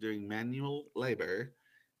 sweating, doing manual labor,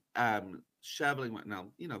 shoveling. Now,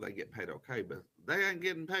 they get paid okay, but they ain't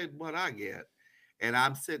getting paid what I get. And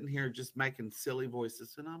I'm sitting here just making silly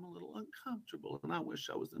voices, and I'm a little uncomfortable, and I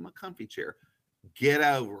wish I was in my comfy chair. Get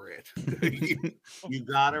over it. you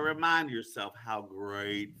got to remind yourself how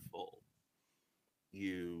grateful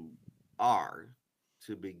you are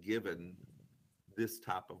to be given this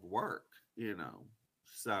type of work.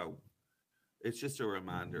 So it's just a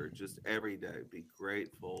reminder, just every day, be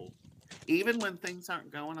grateful. Even when things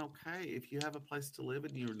aren't going okay, if you have a place to live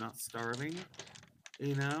and you're not starving,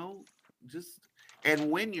 you know, just,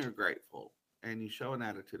 and when you're grateful and you show an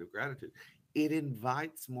attitude of gratitude, it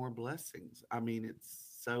invites more blessings. I mean,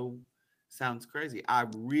 it's so, sounds crazy. I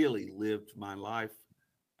really lived my life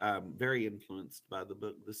very influenced by the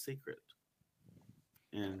book The Secret.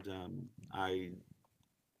 And I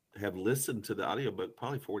have listened to the audiobook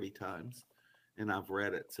probably 40 times and I've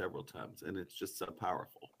read it several times, and it's just so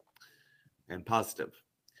powerful and positive,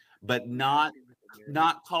 but not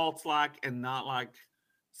cult like and not like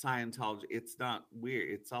Scientology. It's not weird.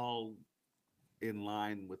 It's all in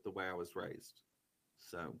line with the way I was raised.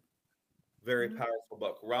 So very powerful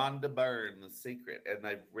book. Rhonda Byrne, The Secret, and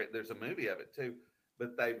they've written. There's a movie of it too,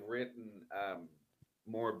 but they've written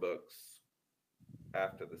more books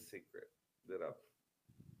after The Secret that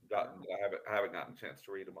I've gotten. I haven't gotten a chance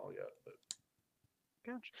to read them all yet, but.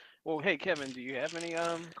 Gotcha. Well, hey Kevin, do you have any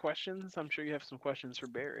questions? I'm sure you have some questions for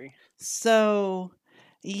Barry. So,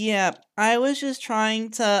 yeah, I was just trying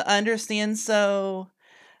to understand. So,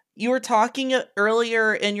 you were talking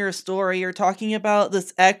earlier in your story, you're talking about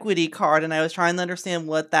this equity card, and I was trying to understand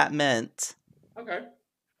what that meant. Okay.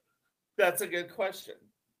 That's a good question.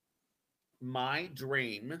 My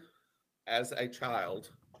dream as a child,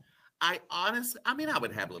 I mean, I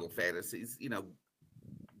would have little fantasies,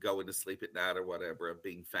 going to sleep at night or whatever of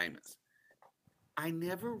being famous. I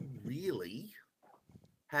never really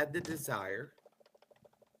had the desire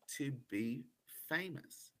to be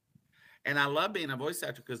famous. And I love being a voice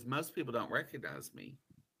actor because most people don't recognize me.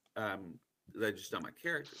 Um, they just know my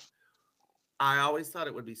characters. I always thought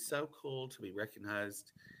it would be so cool to be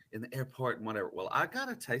recognized in the airport and whatever. Well, I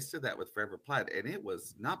got a taste of that with Forever Plaid, and it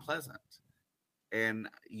was not pleasant. And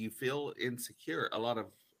you feel insecure. A lot of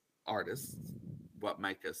artists, what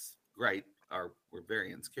make us great, are we're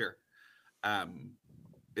very insecure. Um,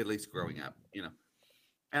 at least growing up, and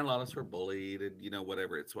a lot of us were bullied, and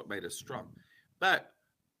whatever. It's what made us strong. But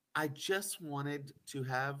I just wanted to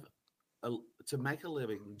have a, to make a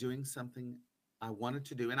living doing something I wanted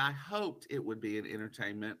to do, and I hoped it would be in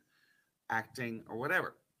entertainment, acting, or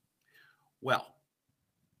whatever. Well,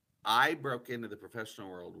 I broke into the professional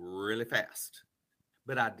world really fast,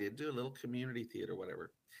 but I did do a little community theater,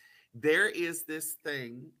 whatever. There is this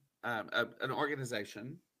thing, an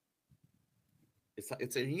organization.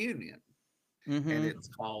 It's a union, and Mm-hmm. it's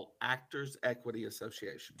called Actors Equity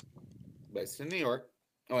Association, based in New York,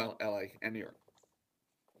 well, LA and New York.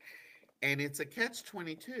 And it's a catch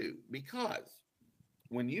 22 because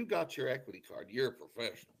when you got your equity card, you're a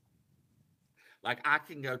professional. Like I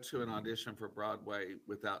can go to an audition for Broadway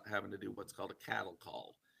without having to do what's called a cattle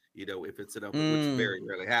call. If it's an open, which Mm. very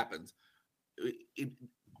rarely happens, it,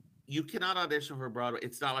 you cannot audition for Broadway.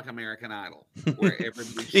 It's not like American Idol where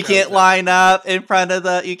everybody You shows can't up. line up in front of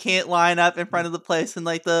the. You can't line up in front of the place, and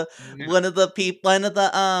like the No, one of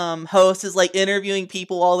the hosts is like interviewing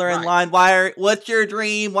people while they're in right. line. What's your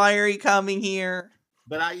dream? Why are you coming here?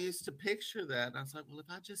 But I used to picture that, and I was like, well, if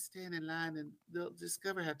I just stand in line and they'll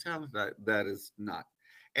discover how talented that is not.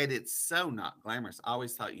 And it's so not glamorous. I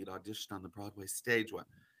always thought you'd audition on the Broadway stage one.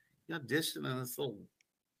 You audition in this little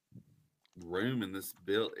room in this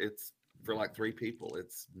bill. It's for like three people.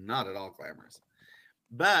 It's not at all glamorous.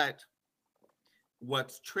 But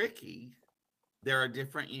what's tricky, there are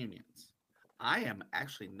different unions. I am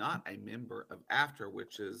actually not a member of AFTRA,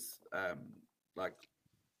 which is like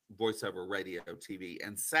voiceover radio, TV,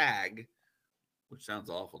 and SAG, which sounds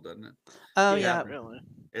awful, doesn't it? Oh It Yeah, yeah. happens. really.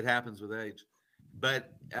 It happens with age.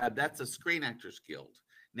 But that's a Screen Actors Guild.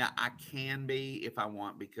 Now I can be if I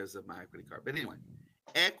want because of my equity card. But anyway,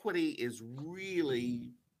 equity is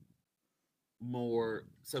really more.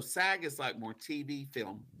 So SAG is like more TV,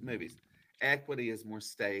 film, movies. Equity is more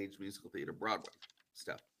stage, musical theater, Broadway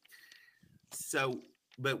stuff. So,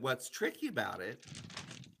 but what's tricky about it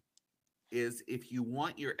is if you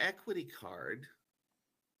want your equity card,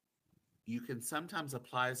 you can sometimes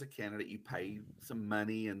apply as a candidate. You pay some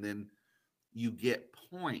money and then you get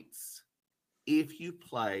points if you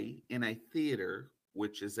play in a theater,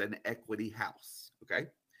 which is an equity house. Okay.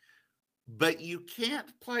 But you can't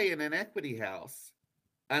play in an equity house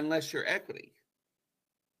unless you're equity.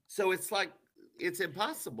 So it's like, it's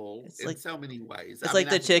impossible It's in like so many ways. it's I mean, like I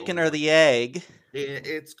the could go chicken on and or on. the egg.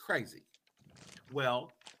 It's crazy.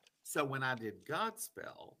 Well, so when I did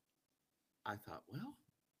Godspell, I thought, well,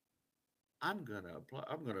 I'm gonna apply.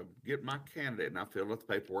 I'm gonna get my candidate, and I filled out the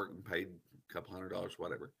paperwork and paid a couple $100,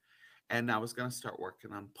 whatever. And I was gonna start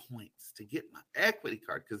working on points to get my equity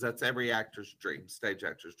card because that's every actor's dream, stage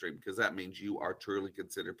actor's dream, because that means you are truly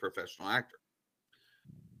considered a professional actor.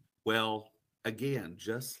 Well, again,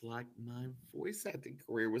 just like my voice acting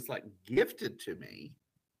career was like gifted to me,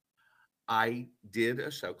 I did a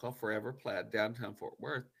show called Forever Plaid downtown Fort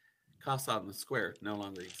Worth. Casa on the Square no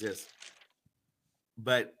longer exists,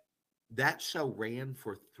 but that show ran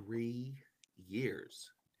for 3 years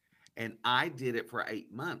and I did it for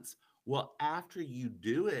 8 months. Well, after you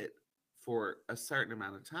do it for a certain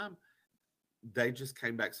amount of time, they just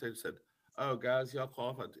came back and said, "Oh, guys, y'all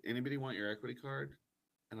qualified. Anybody want your equity card?"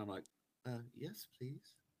 And I'm like, "Yes,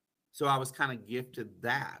 please." So I was kind of gifted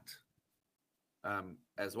that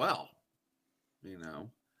as well. You know,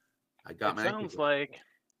 I got It my equity sounds card. like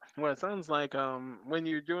Well, it sounds like when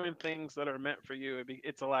you're doing things that are meant for you,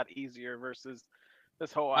 it's a lot easier versus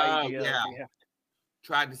this whole Oh idea of yeah, you have.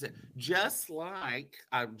 tried to say just like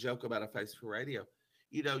I joke about a face for radio.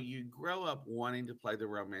 You grow up wanting to play the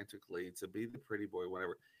romantic lead, to be the pretty boy,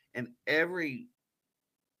 whatever. And every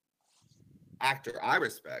actor I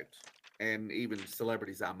respect, and even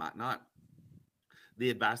celebrities I might not, the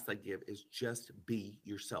advice they give is just be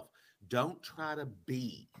yourself. Don't try to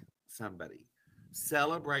be somebody.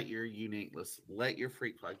 Celebrate your uniqueness. Let your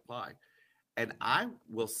freak flag fly. And I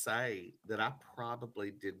will say that I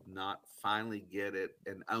probably did not finally get it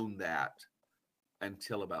and own that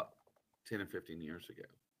until about 10 or 15 years ago.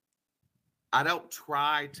 I don't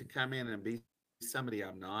try to come in and be somebody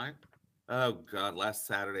I'm not. Oh God, last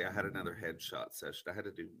Saturday I had another headshot session. I had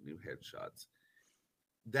to do new headshots.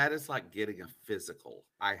 That is like getting a physical.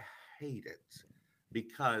 I hate it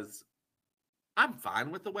because I'm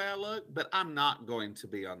fine with the way I look, but I'm not going to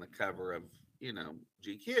be on the cover of,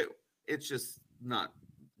 GQ. It's just not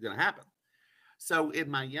going to happen. So in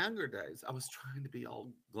my younger days, I was trying to be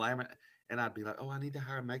all glamour and I'd be like, oh, I need to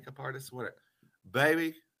hire a makeup artist. Whatever.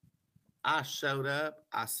 Baby, I showed up.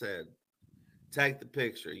 I said, take the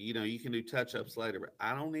picture. You can do touch ups later, but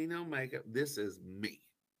I don't need no makeup. This is me.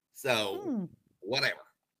 So Hmm. whatever,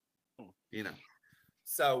 you know.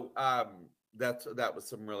 So that was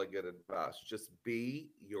some really good advice. Just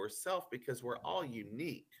be yourself because we're all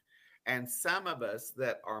unique. And some of us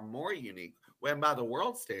that are more unique, when by the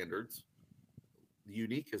world standards,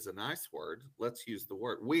 unique is a nice word. Let's use the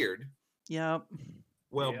word weird. Yep.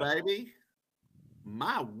 Well, Yep. baby,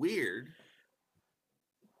 my weird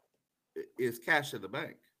is cash in the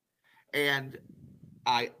bank. And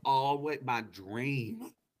I always, my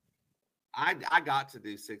dream, I got to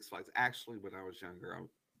do Six Flags. Actually, when I was younger,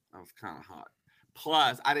 I was kind of hot.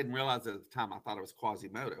 Plus, I didn't realize it at the time. I thought it was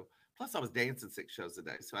Quasimodo. Plus, I was dancing 6 shows a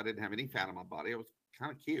day, so I didn't have any fat on my body. It was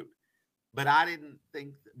kind of cute. But I didn't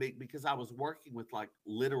think because I was working with like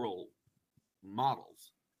literal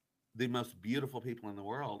models, the most beautiful people in the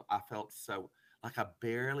world. I felt so like I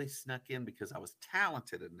barely snuck in because I was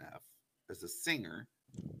talented enough as a singer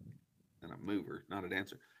and a mover, not a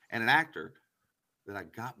dancer, and an actor that I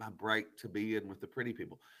got my break to be in with the pretty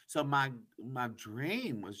people. So my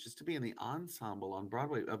dream was just to be in the ensemble on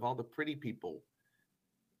Broadway of all the pretty people.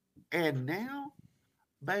 And now,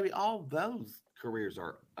 baby, all those careers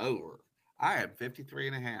are over. I am 53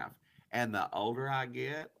 and a half. And the older I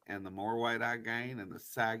get and the more weight I gain and the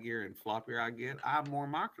saggier and floppier I get, I'm more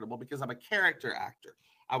marketable because I'm a character actor.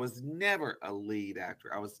 I was never a lead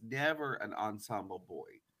actor. I was never an ensemble boy.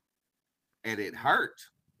 And it hurt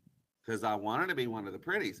because I wanted to be one of the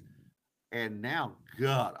pretties. And now,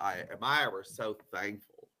 God, I ever so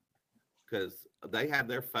thankful because they had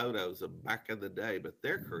their photos of back in the day, but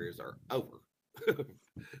their careers are over.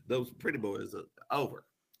 Those pretty boys are over.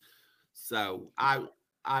 So I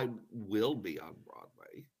will be on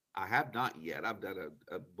Broadway. I have not yet. I've done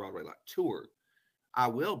a Broadway like tour. I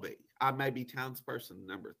will be. I may be townsperson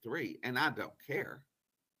number three, and I don't care.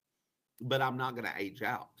 But I'm not going to age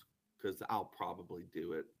out because I'll probably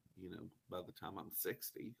do it. By the time I'm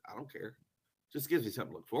 60, I don't care. Just gives me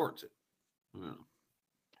something to look forward to. You know.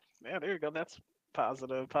 Yeah, there you go. That's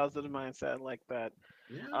positive mindset like that.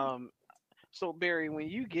 Yeah. Um, so Barry, when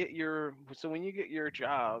you get your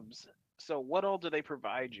jobs, so what all do they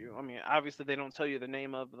provide you? I mean, obviously they don't tell you the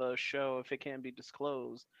name of the show if it can't be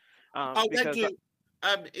disclosed, Oh, they because do.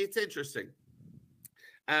 It's interesting.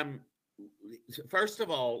 Um, First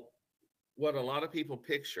of all, what a lot of people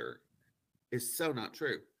picture is so not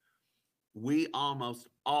true. We almost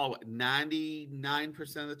all 99%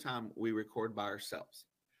 of the time we record by ourselves.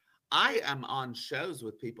 I am on shows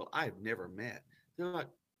with people I have never met. They're like,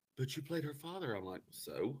 but you played her father. I'm like,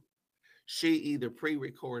 so? She either pre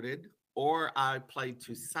recorded or I played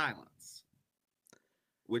to silence,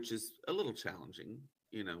 which is a little challenging,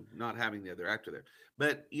 not having the other actor there.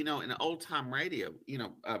 But, in old time radio,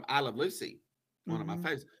 I Love Lucy, one of my Hmm.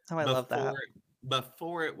 favorites. Oh, I love that.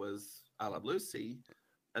 Before it was I Love Lucy,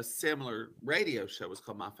 a similar radio show was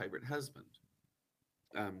called My Favorite Husband,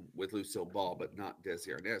 with Lucille Ball, but not Desi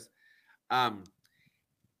Arnaz. Um,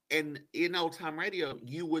 and in old time radio,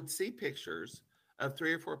 you would see pictures of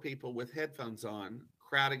three or four people with headphones on,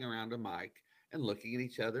 crowding around a mic and looking at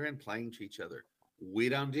each other and playing to each other. We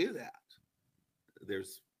don't do that.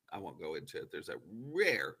 There's, I won't go into it. There's a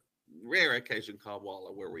rare occasion called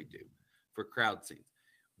Walla where we do for crowd scenes,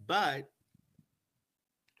 but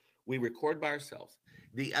we record by ourselves.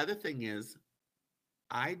 The other thing is,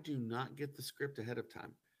 I do not get the script ahead of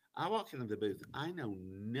time. I walk into the booth, I know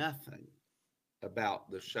nothing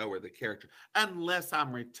about the show or the character unless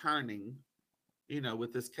I'm returning,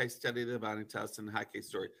 with this case study, the Vanitas and High Case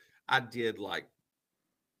Story. I did like,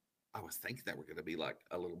 I was thinking that we're going to be like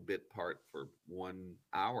a little bit part for 1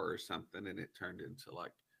 hour or something, and it turned into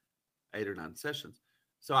like 8 or 9 sessions.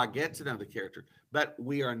 So I get to know the character, but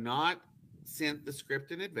we are not sent the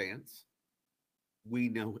script in advance. We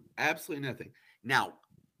know absolutely nothing. Now,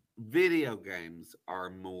 video games are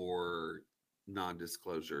more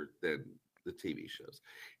non-disclosure than the TV shows.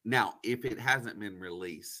 Now, if it hasn't been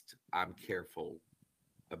released, I'm careful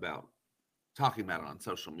about talking about it on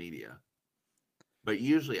social media. But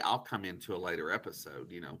usually I'll come into a later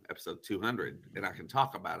episode, episode 200, and I can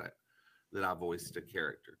talk about it that I voiced a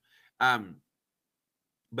character.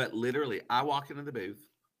 But literally, I walk into the booth,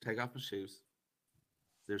 take off my shoes.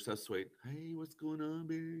 they're so sweet. Hey, what's going on,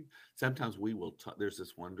 Barry? Sometimes we will talk. There's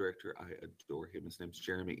this one director, I adore him. His name's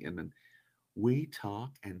Jeremy. And then we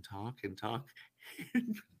talk and talk and talk.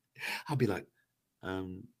 I'll be like,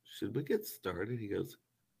 should we get started? He goes,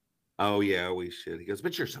 oh, yeah, we should. He goes,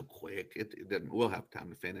 but you're so quick. It doesn't, we'll have time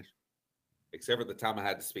to finish. Except for the time I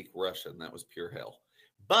had to speak Russian. That was pure hell.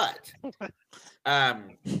 But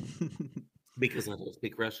um, because I don't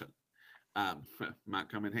speak Russian, might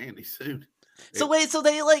come in handy soon. So wait,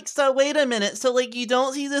 so wait a minute. So like you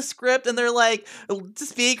don't see the script and they're like to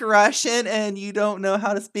speak Russian and you don't know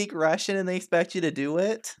how to speak Russian and they expect you to do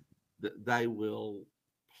it? They will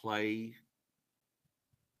play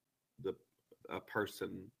a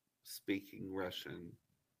person speaking Russian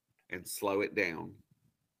and slow it down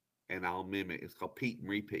and I'll mimic. It's called Pete and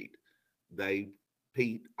repeat. They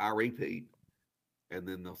Pete, I repeat, and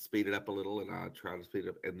then they'll speed it up a little and I try to speed it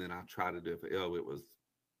up and then I try to do it. Oh,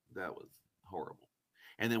 that was horrible.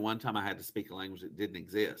 And then one time I had to speak a language that didn't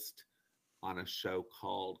exist on a show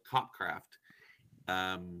called Copcraft,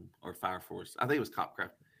 or Fire Force. I think it was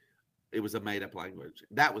Copcraft. It was a made up language.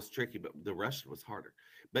 That was tricky, but the Russian was harder.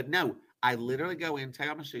 But no, I literally go in, take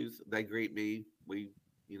off my shoes. They greet me. We,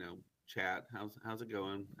 chat. How's it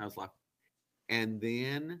going? How's life? And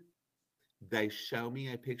then they show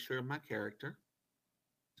me a picture of my character.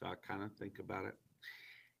 So I kind of think about it.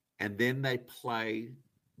 And then they play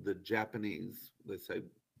the Japanese. They say,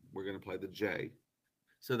 we're going to play the J.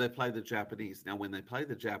 So they play the Japanese. Now, when they play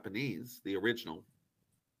the Japanese, the original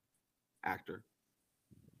actor,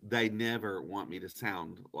 they never want me to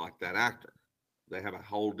sound like that actor. They have a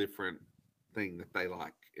whole different thing that they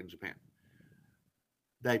like in Japan.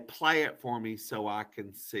 They play it for me so I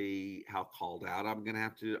can see how called out I'm going to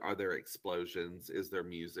have to. Are there explosions? Is there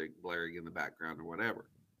music blaring in the background or whatever?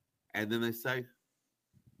 And then they say,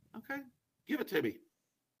 okay, give it to me.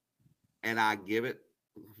 And I give it,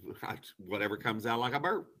 whatever comes out like a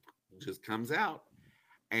burp just comes out.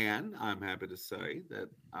 And I'm happy to say that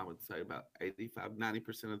I would say about 85,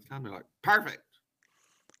 90% of the time, they're like, perfect.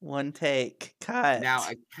 One take, cut. Now,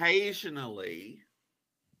 occasionally,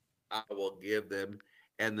 I will give them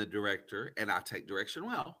and the director, and I take direction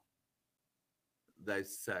well. They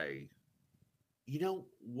say,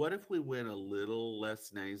 what if we went a little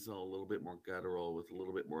less nasal, a little bit more guttural with a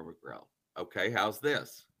little bit more of a growl? Okay, how's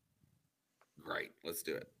this? Great, let's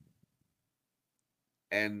do it.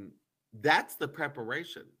 And that's the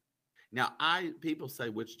preparation. Now, people say,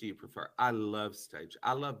 which do you prefer? I love stage.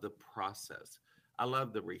 I love the process. I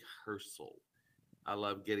love the rehearsal. I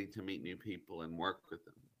love getting to meet new people and work with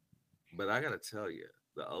them. But I got to tell you,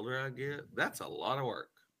 the older I get, that's a lot of work.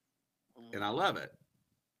 And I love it.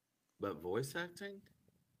 But voice acting,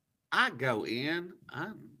 I go in, I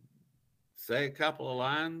say a couple of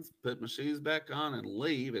lines, put my shoes back on and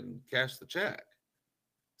leave and cash the check.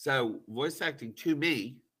 So voice acting to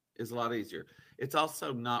me is a lot easier. It's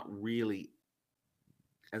also not really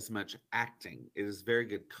as much acting. It is very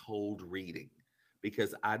good cold reading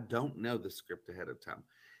because I don't know the script ahead of time.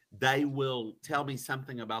 They will tell me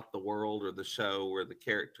something about the world or the show or the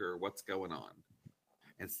character or what's going on.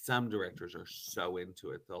 And some directors are so into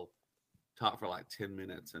it. They'll talk for like 10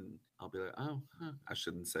 minutes and I'll be like, I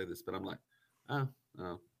shouldn't say this, but I'm like,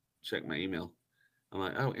 oh, check my email. I'm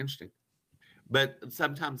like, oh, interesting. But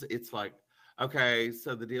sometimes it's like, okay,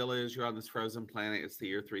 so the deal is you're on this frozen planet. It's the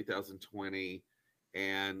year 3020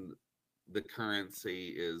 and the currency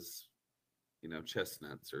is,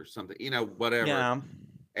 chestnuts or something, whatever. Yeah.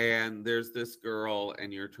 And there's this girl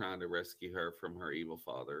and you're trying to rescue her from her evil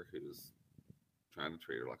father who's trying to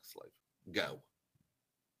treat her like a slave. Go.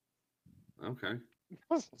 Okay.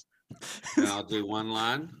 And I'll do one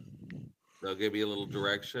line. They'll give you a little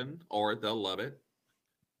direction or they'll love it.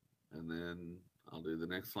 And then I'll do the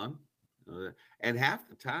next one. And half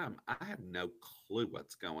the time, I have no clue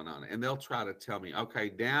what's going on. And they'll try to tell me,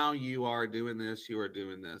 okay, now you are doing this, you are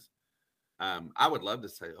doing this. I would love to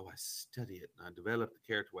say, oh, I study it and I develop the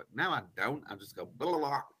character. What? No, I don't. I just go, blah, blah,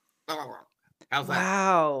 blah, blah. How's that?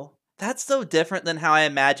 Wow. That's so different than how I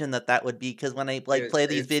imagined that would be, because when I play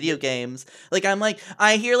these video games,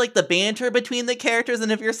 I hear the banter between the characters,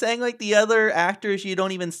 and if you're saying the other actors, you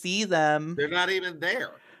don't even see them. They're not even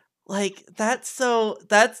there. That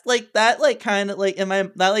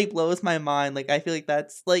blows my mind. I feel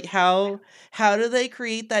that's how do they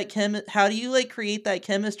create that how do you create that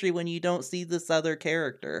chemistry when you don't see this other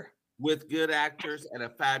character? With good actors and a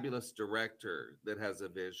fabulous director that has a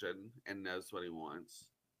vision and knows what he wants.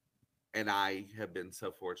 And I have been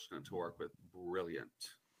so fortunate to work with brilliant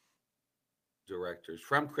directors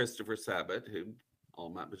from Christopher Sabat, who All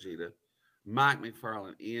Might Vegeta, Mike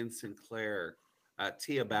McFarlane, Ian Sinclair,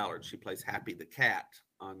 Tia Ballard. She plays Happy the cat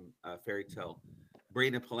on Fairy Tale.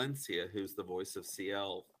 Brina Palencia, who's the voice of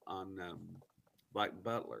CL on Black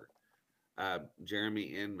Butler. Jeremy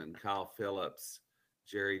Inman, Kyle Phillips,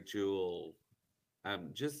 Jerry Jewell,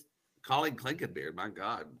 just Colleen Clinkenbeard. My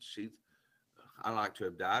God, I like to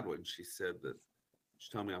have died when she said that. She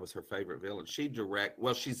told me I was her favorite villain.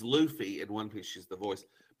 She's Luffy in One Piece. She's the voice,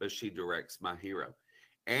 but she directs My Hero.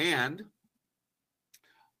 And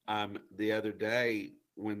the other day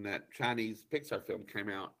when that Chinese Pixar film came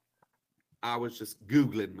out, I was just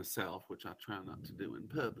Googling myself, which I try not to do in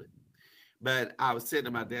public. But I was sitting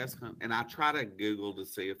at my desk and I try to Google to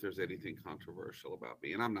see if there's anything controversial about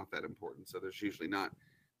me. And I'm not that important, so there's usually not.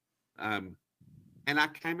 And I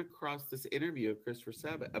came across this interview of Christopher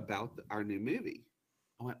Sabat about our new movie.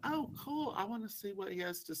 I went, oh, cool. I want to see what he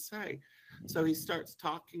has to say. So he starts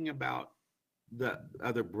talking about the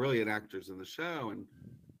other brilliant actors in the show and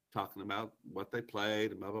talking about what they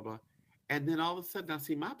played and blah, blah, blah. And then all of a sudden I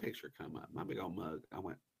see my picture come up, my big old mug. I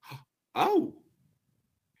went, oh.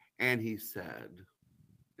 And he said,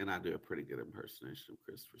 and I do a pretty good impersonation of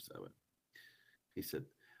Christopher Sabat. He said,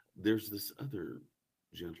 there's this other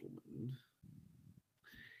gentleman.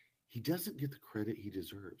 He doesn't get the credit he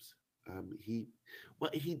deserves. He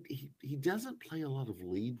doesn't play a lot of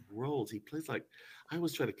lead roles. He plays like, I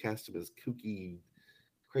always try to cast him as kooky,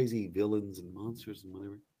 crazy villains and monsters and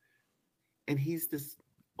whatever. And he's this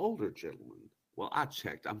older gentleman. Well, I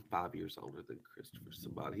checked. I'm 5 years older than Christopher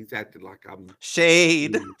Sabat. He's acted like I'm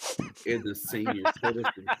Shade. in the senior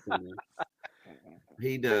citizen center.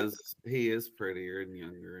 He does. He is prettier and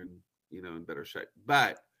younger and, in better shape.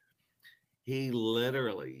 But he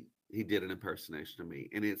did an impersonation of me.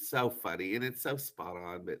 And it's so funny and it's so spot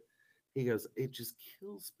on. But he goes, it just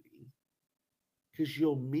kills me because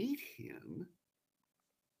you'll meet him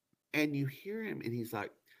and you hear him and he's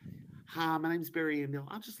like, hi, my name's Barry Emil.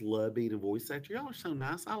 I just love being a voice actor. Y'all are so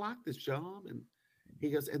nice. I like this job. And he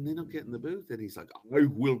goes, and then he'll get in the booth and he's like, I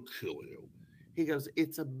will kill you. He goes,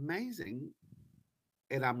 it's amazing.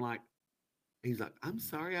 And I'm like, he's like, I'm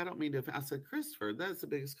sorry, I don't mean to. I said, Christopher, that's the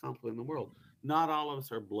biggest compliment in the world. Not all of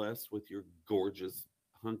us are blessed with your gorgeous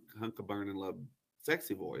hunk of burning love,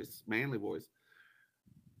 sexy voice, manly voice.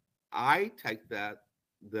 I take that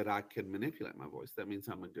I can manipulate my voice. That means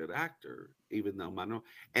I'm a good actor, even though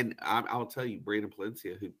and I'll tell you, Brina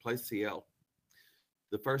Palencia, who plays CL,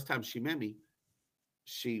 the first time she met me,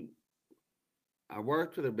 I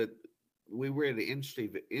worked with her, but we were at an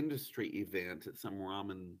industry event at some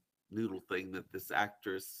ramen noodle thing that this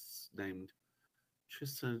actress named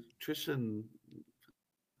Trisha,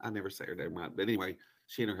 I never say her name right, but anyway,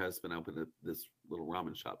 she and her husband opened this little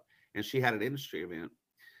ramen shop, and she had an industry event.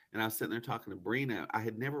 And I was sitting there talking to Brina. I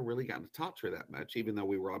had never really gotten to talk to her that much, even though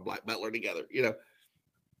we were on Black Butler together, And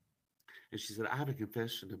she said, I have a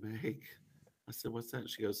confession to make. I said, what's that? And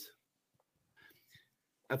she goes,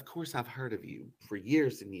 of course, I've heard of you for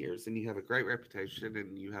years and years, and you have a great reputation,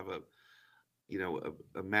 and you have a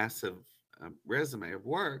massive resume of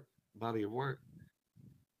work, body of work.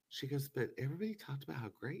 She goes, but everybody talked about how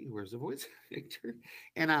great you were as a voice actor.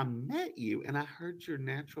 And I met you, and I heard your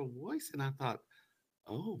natural voice, and I thought,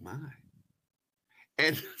 oh my.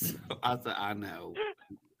 And so I said, I know.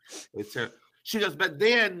 It's her. She goes, but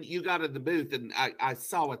then you got in the booth and I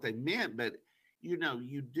saw what they meant, but you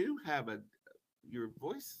do have your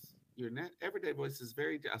voice, your everyday voice is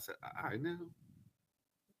very, I said, I know.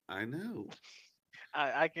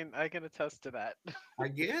 I can attest to that. I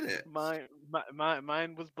get it.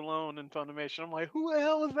 Mine was blown in Funimation. I'm like, who the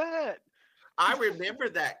hell is that? I remember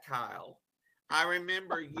that, Kyle. I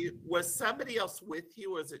remember you. Was somebody else with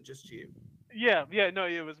you, or was it just you? Yeah, no,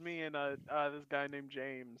 it was me and this guy named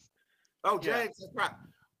James. Oh, James, that's right.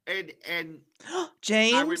 And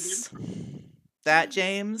James, that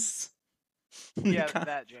James. Yeah,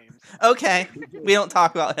 that James. Okay, we don't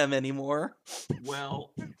talk about him anymore.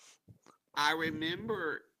 Well, I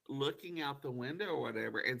remember looking out the window or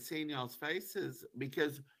whatever and seeing y'all's faces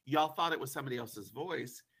because y'all thought it was somebody else's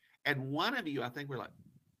voice, and one of you, I think, were like,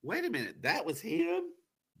 wait a minute, that was him?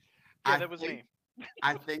 Yeah, that was me.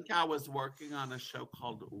 I think I was working on a show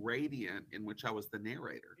called Radiant, in which I was the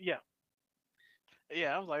narrator.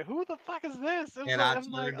 Yeah, I was like, who the fuck is this? And I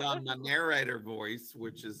turned on my narrator voice,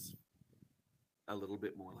 which is a little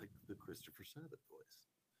bit more like the Christopher Sabat voice.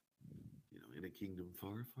 In a kingdom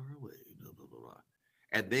far, far away, blah, blah, blah, blah.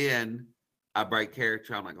 And then I break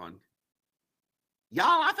character. I'm like going,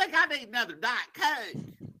 y'all, I think I need another Diet Coke.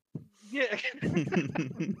 Yeah.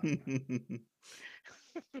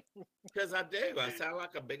 Because I do. I sound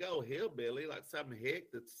like a big old hillbilly, like some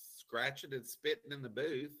hick that's scratching and spitting in the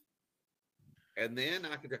booth. And then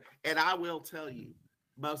I could, and I will tell you,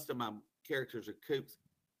 most of my characters are kooks.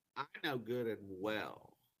 I know good and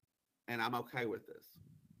well, and I'm okay with this.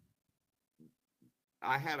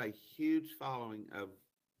 I have a huge following of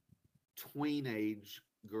tween age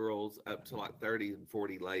girls up to like 30 and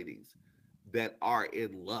 40 ladies that are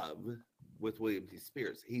in love with William T.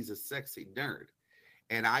 Spears. He's a sexy nerd.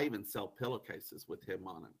 And I even sell pillowcases with him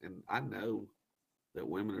on it. And I know that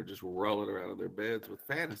women are just rolling around in their beds with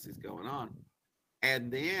fantasies going on.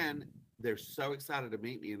 And then they're so excited to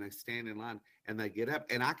meet me and they stand in line and they get up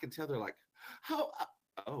and I can tell they're like, oh,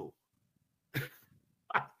 oh.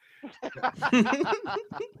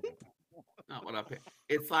 Not what I picked.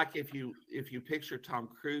 It's like if you picture Tom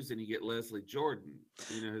Cruise and you get Leslie Jordan.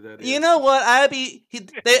 You know who that is? You know what?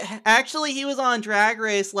 Actually, he was on Drag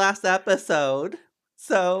Race last episode.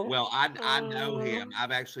 So well, I know him.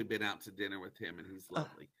 I've actually been out to dinner with him, and he's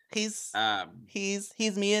lovely. He's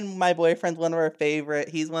me and my boyfriend's one of our favorite.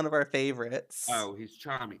 He's one of our favorites. Oh, he's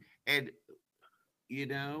charming. And you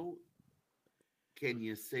know, can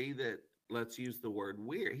you see that? Let's use the word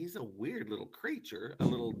weird. He's a weird little creature, a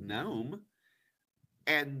little gnome.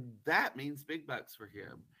 And that means big bucks for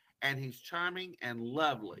him. And he's charming and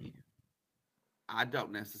lovely. I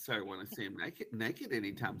don't necessarily want to see him naked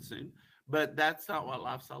anytime soon, but that's not what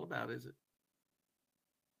life's all about, is it?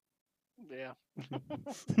 Yeah.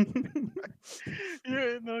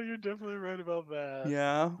 Yeah, no, you're definitely right about that.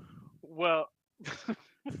 Yeah. Well,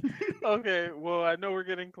 okay. Well, I know we're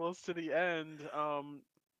getting close to the end.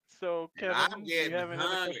 So And Kevin, I'm do you getting have any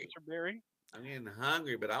other hungry. questions for Barry? I'm getting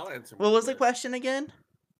hungry, but I'll answer. What was the question again?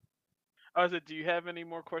 I said, do you have any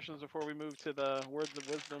more questions before we move to the words of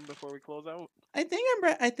wisdom before we close out? I think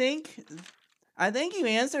you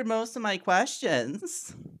answered most of my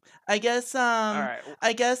questions. I guess All right.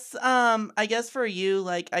 I guess for you,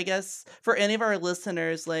 like, I guess for any of our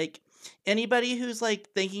listeners, like, anybody who's like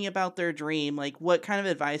thinking about their dream, like, what kind of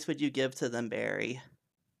advice would you give to them, Barry?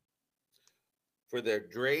 For their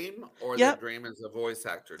dream or Yep. their dream as a voice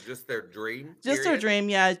actor? Just their dream? Just their period? dream,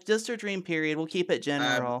 yeah, just their dream period. We'll keep it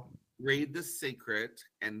general. Read The Secret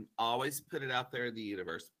and always put it out there in the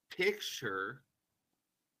universe. Picture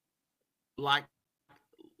like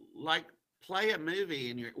play a movie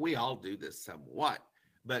in your, we all do this somewhat,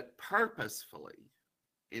 but purposefully,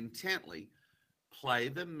 intently play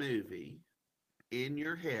the movie in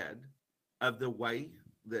your head of the way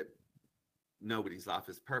that nobody's life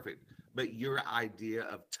is perfect, but your idea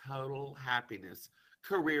of total happiness,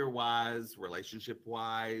 career wise, relationship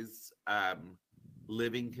wise,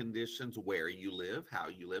 living conditions, where you live, how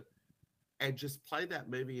you live, and just play that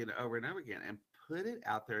movie and over again and put it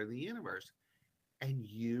out there in the universe, and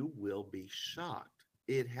you will be shocked.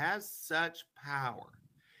 It has such power.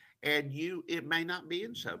 And it may not be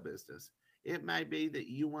in show business. It may be that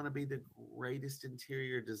you want to be the greatest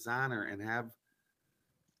interior designer and have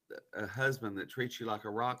a husband that treats you like a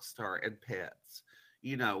rock star and pets,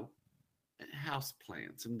 house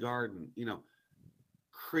plants and garden,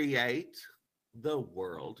 create the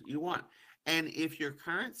world you want. And if your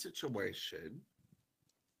current situation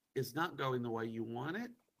is not going the way you want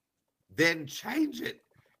it, then change it.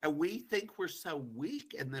 And we think we're so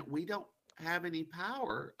weak and that we don't have any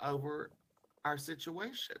power over our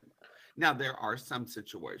situation. Now, there are some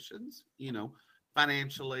situations,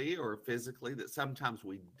 financially or physically, that sometimes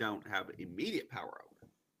we don't have immediate power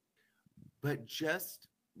over. But just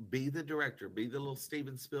be the director, be the little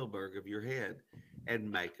Steven Spielberg of your head,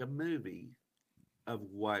 and make a movie of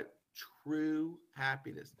what true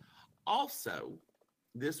happiness. Also,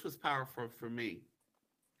 this was powerful for me.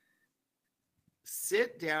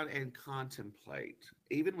 Sit down and contemplate,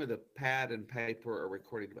 even with a pad and paper or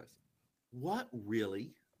recording device, what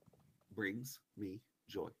really brings me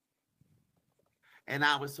joy. And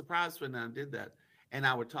I was surprised when I did that. And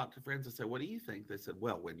I would talk to friends and say, what do you think? They said,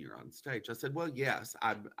 well, when you're on stage. I said, well, yes,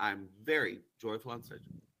 I'm very joyful on stage.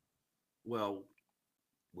 Well,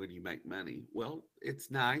 when you make money, well,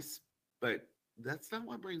 it's nice, but that's not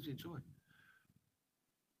what brings me joy.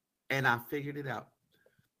 And I figured it out.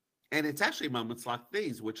 And it's actually moments like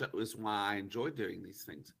these, which is why I enjoy doing these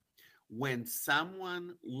things. When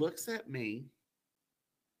someone looks at me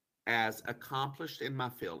as accomplished in my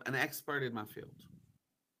field, an expert in my field,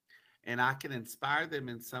 and I can inspire them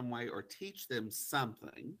in some way or teach them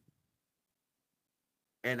something,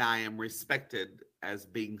 and I am respected as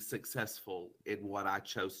being successful in what I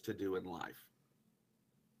chose to do in life,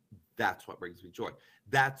 that's what brings me joy.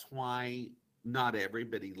 That's why not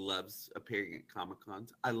everybody loves appearing at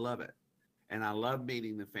Comic-Cons. I love it. And I love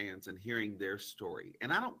meeting the fans and hearing their story.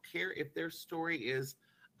 And I don't care if their story is,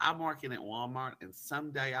 I'm working at Walmart and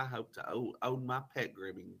someday I hope to own my pet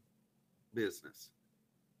grooming business.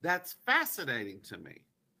 That's fascinating to me.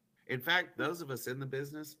 In fact, those of us in the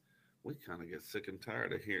business, we kind of get sick and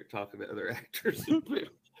tired of hearing talking to other actors.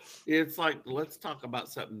 It's like, let's talk about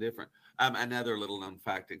something different. Another little known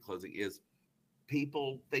fact in closing is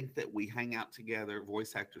people think that we hang out together,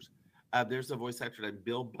 voice actors. There's a voice actor named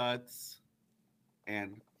Bill Butts,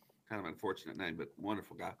 and kind of unfortunate name, but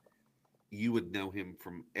wonderful guy. You would know him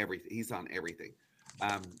from everything. He's on everything.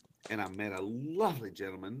 Um, and I met a lovely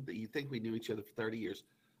gentleman that you think we knew each other for 30 years,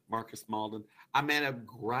 Marcus Malden. I met a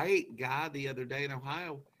great guy the other day in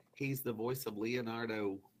Ohio. He's the voice of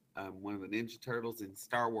Leonardo, one of the Ninja Turtles in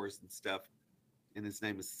Star Wars and stuff. And his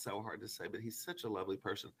name is so hard to say, but he's such a lovely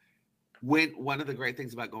person. When one of the great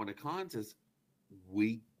things about going to cons is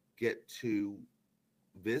we get to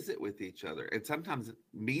visit with each other and sometimes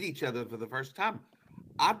meet each other for the first time.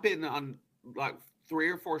 I've been on like 3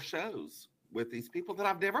 or 4 shows with these people that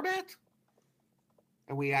I've never met.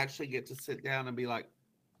 And we actually get to sit down and be like,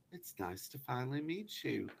 it's nice to finally meet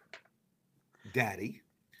you, Daddy.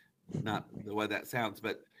 Not the way that sounds,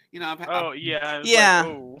 but Oh yeah, it's like, Yeah.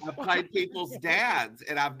 oh. I've played people's dads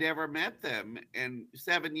and I've never met them. And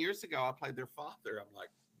 7 years ago, I played their father. I'm like,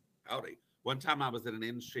 howdy. One time I was at an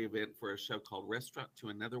industry event for a show called Restaurant to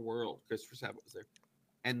Another World. Christopher Sabat was there.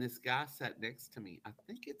 And this guy sat next to me. I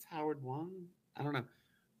think it's Howard Wong. I don't know.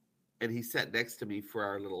 And he sat next to me for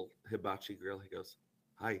our little hibachi grill. He goes,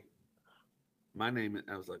 hi, my name.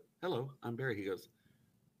 I was like, hello, I'm Barry. He goes,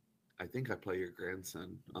 I think I play your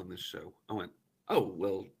grandson on this show. I went, oh,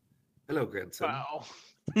 well, hello, grandson. Wow.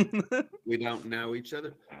 We don't know each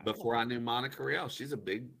other. Before I knew Monica Rial, she's a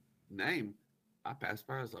big name. I passed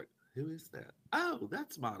by. I was like, who is that? Oh,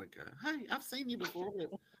 that's Monica. Hey, I've seen you before. But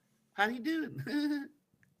how you doing?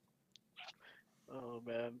 Oh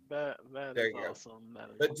man, that There is you go. awesome. That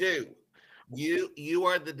is But awesome. you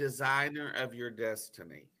are the designer of your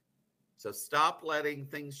destiny. So stop letting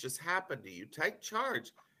things just happen to you. Take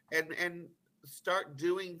charge and start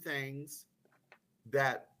doing things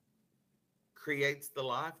that creates the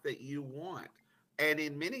life that you want. And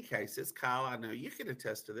in many cases, Kyle, I know you can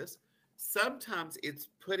attest to this. Sometimes it's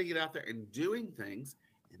putting it out there and doing things,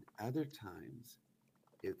 and other times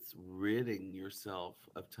it's ridding yourself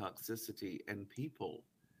of toxicity and people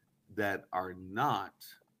that are not,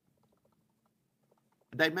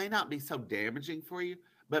 they may not be so damaging for you.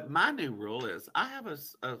 But my new rule is I have a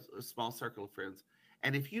small circle of friends.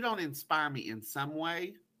 And if you don't inspire me in some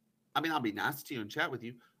way, I mean, I'll be nice to you and chat with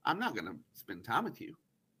you. I'm not going to spend time with you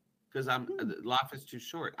because life is too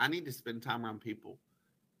short. I need to spend time around people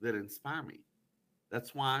that inspire me.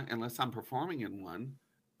 That's why, unless I'm performing in one,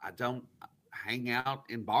 I don't hang out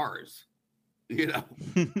in bars. You know,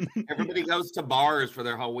 everybody goes to bars for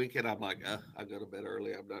their whole weekend. I'm like, I go to bed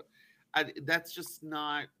early. I'm not. That's just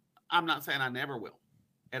not. I'm not saying I never will,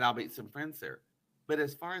 and I'll meet some friends there. But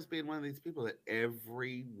as far as being one of these people that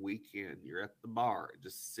every weekend you're at the bar,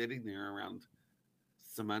 just sitting there around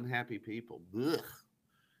some unhappy people, ugh.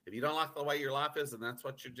 If you don't like the way your life is and that's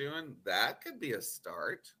what you're doing, that could be a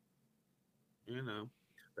start. You know,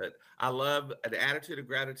 but I love an attitude of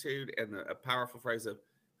gratitude and a powerful phrase of,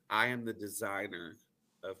 I am the designer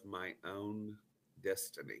of my own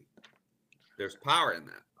destiny. There's power in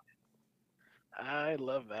that. I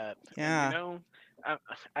love that. And Yeah. I,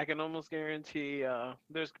 I can almost guarantee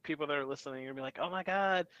there's people that are listening and be like, oh my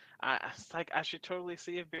God, it's like I should totally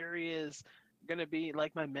see if Barry is gonna be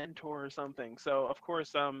like my mentor or something. So of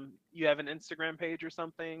course, you have an Instagram page or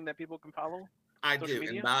something that people can follow, I social do. And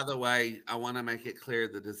media. by the way, I want to make it clear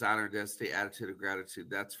the designer destiny attitude of gratitude,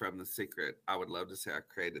 that's from The Secret. I would love to say I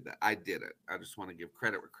created that. I did it. I just want to give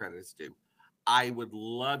credit where credit is due. I would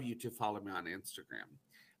love you to follow me on Instagram.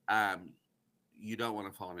 Um, you don't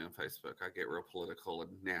want to follow me on Facebook. I get real political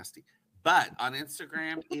and nasty. But on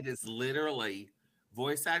Instagram, it is literally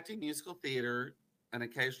voice acting, musical theater, an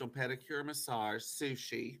occasional pedicure, massage,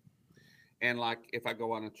 sushi. And like if I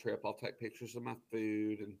go on a trip, I'll take pictures of my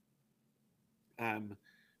food and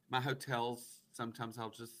my hotels. Sometimes I'll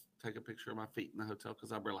just take a picture of my feet in the hotel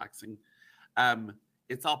because I'm relaxing. Um,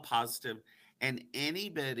 it's all positive. And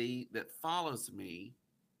anybody that follows me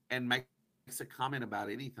and makes a comment about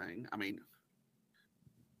anything, I mean,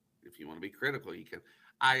 if you want to be critical, you can.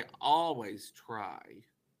 I always try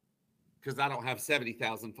because I don't have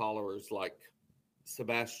 70,000 followers like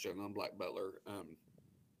Sebastian on Black Butler,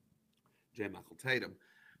 J. Michael Tatum.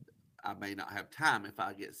 I may not have time if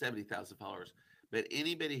I get 70,000 followers, but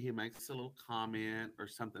anybody who makes a little comment or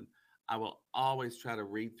something, I will always try to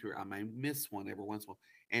read through. I may miss one every once in a while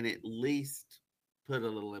and at least put a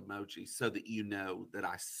little emoji so that you know that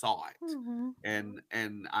I saw it Mhm.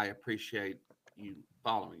 and I appreciate you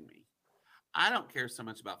following me. I don't care so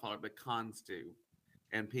much about followers, but cons do.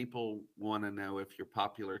 And people want to know if you're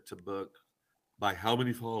popular to book by how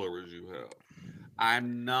many followers you have.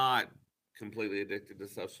 I'm not completely addicted to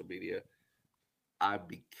social media. I've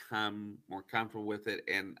become more comfortable with it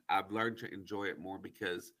and I've learned to enjoy it more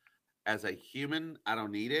because as a human, I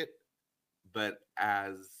don't need it, but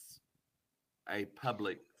as a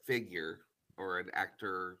public figure or an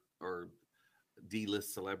actor or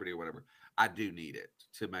D-list celebrity or whatever, I do need it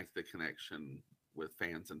to make the connection with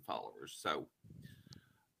fans and followers. So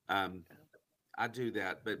um, I do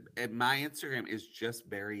that. But and my Instagram is just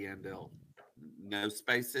Barry Yandell. No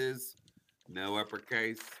spaces, no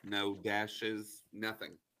uppercase, no dashes,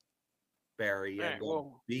 nothing. Barry All right.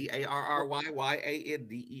 Yandell.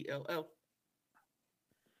 Barryyandell.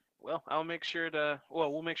 I'll make sure to.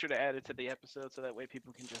 Well, we'll make sure to add it to the episode so that way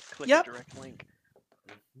people can just click a Yep. direct link.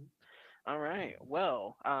 All right.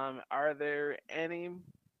 Well, are there any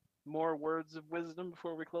more words of wisdom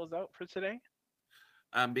before we close out for today?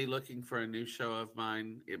 Be looking for a new show of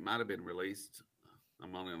mine. It might have been released.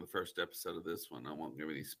 I'm only on the first episode of this one. I won't give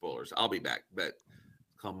any spoilers. I'll be back, but it's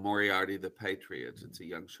called Moriarty the Patriot. It's a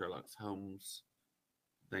young Sherlock Holmes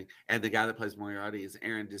thing. And the guy that plays Moriarty is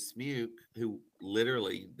Aaron Dismuke, who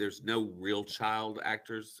literally, there's no real child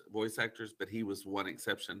actors, voice actors, but he was one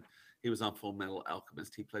exception. He was on Full Metal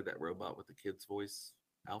Alchemist. He played that robot with the kid's voice,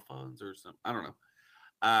 Alphonse or something. I don't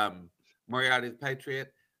know. Moriarty the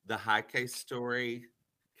Patriot, the High Case Story,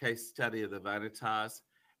 Case Study of the Vanitas,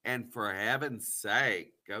 and for heaven's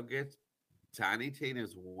sake, go get Tiny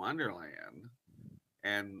Tina's Wonderland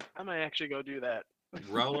and I might actually go do that.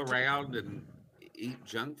 roll around and eat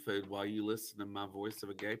junk food while you listen to my voice of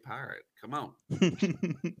a gay pirate. Come on.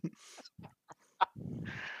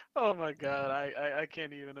 Oh my god, I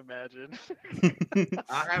can't even imagine.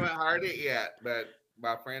 I haven't heard it yet, but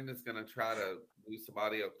my friend is going to try to do some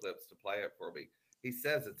audio clips to play it for me. He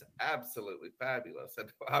says it's absolutely fabulous.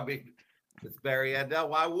 And I mean, it's Barry Yandell.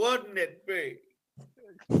 Why wouldn't it be?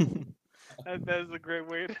 That is a great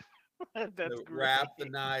way to. That's To great. wrap the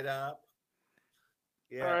night up.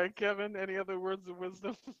 Yeah. All right, Kevin. Any other words of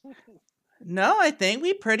wisdom? No, I think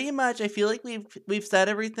we pretty much. I feel like we've said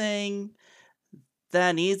everything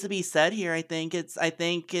that needs to be said here. I think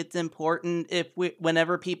it's important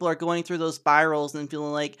whenever people are going through those spirals and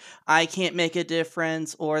feeling like I can't make a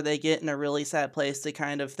difference or they get in a really sad place to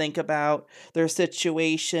kind of think about their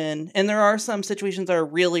situation. And there are some situations that are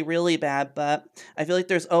really, really bad, but I feel like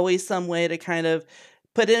there's always some way to kind of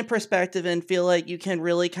put it in perspective and feel like you can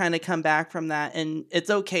really kind of come back from that. And it's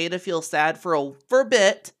okay to feel sad for a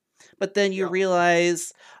bit, but then you Yeah.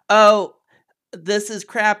 realize, oh, this is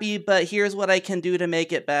crappy, but here's what I can do to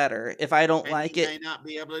make it better. If I don't And like you it, may not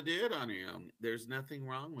be able to do it on your own. There's nothing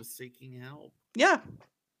wrong with seeking help. yeah.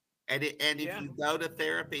 And if Yeah. you go to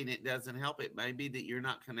therapy and it doesn't help, it may be that you're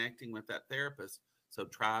not connecting with that therapist. So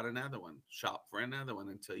try out another one. Shop for another one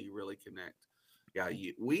until you really connect. Yeah,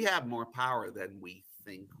 we have more power than we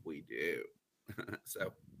think we do.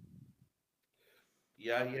 So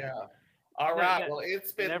yeah. All Yeah, right. yeah. Well,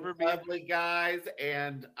 it's been Never be. lovely, guys,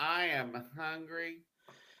 and I am hungry,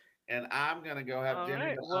 and I'm gonna go have All dinner.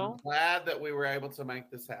 right. But I'm Well. glad that we were able to make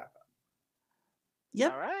this happen.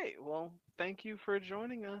 Yep. All right. Well, thank you for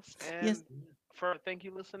joining us, Yes. and thank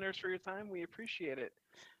you, listeners, for your time. We appreciate it.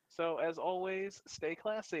 So, as always, stay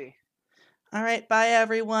classy. All right. Bye,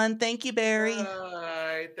 everyone. Thank you, Barry.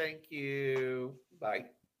 Bye. Thank you. Bye.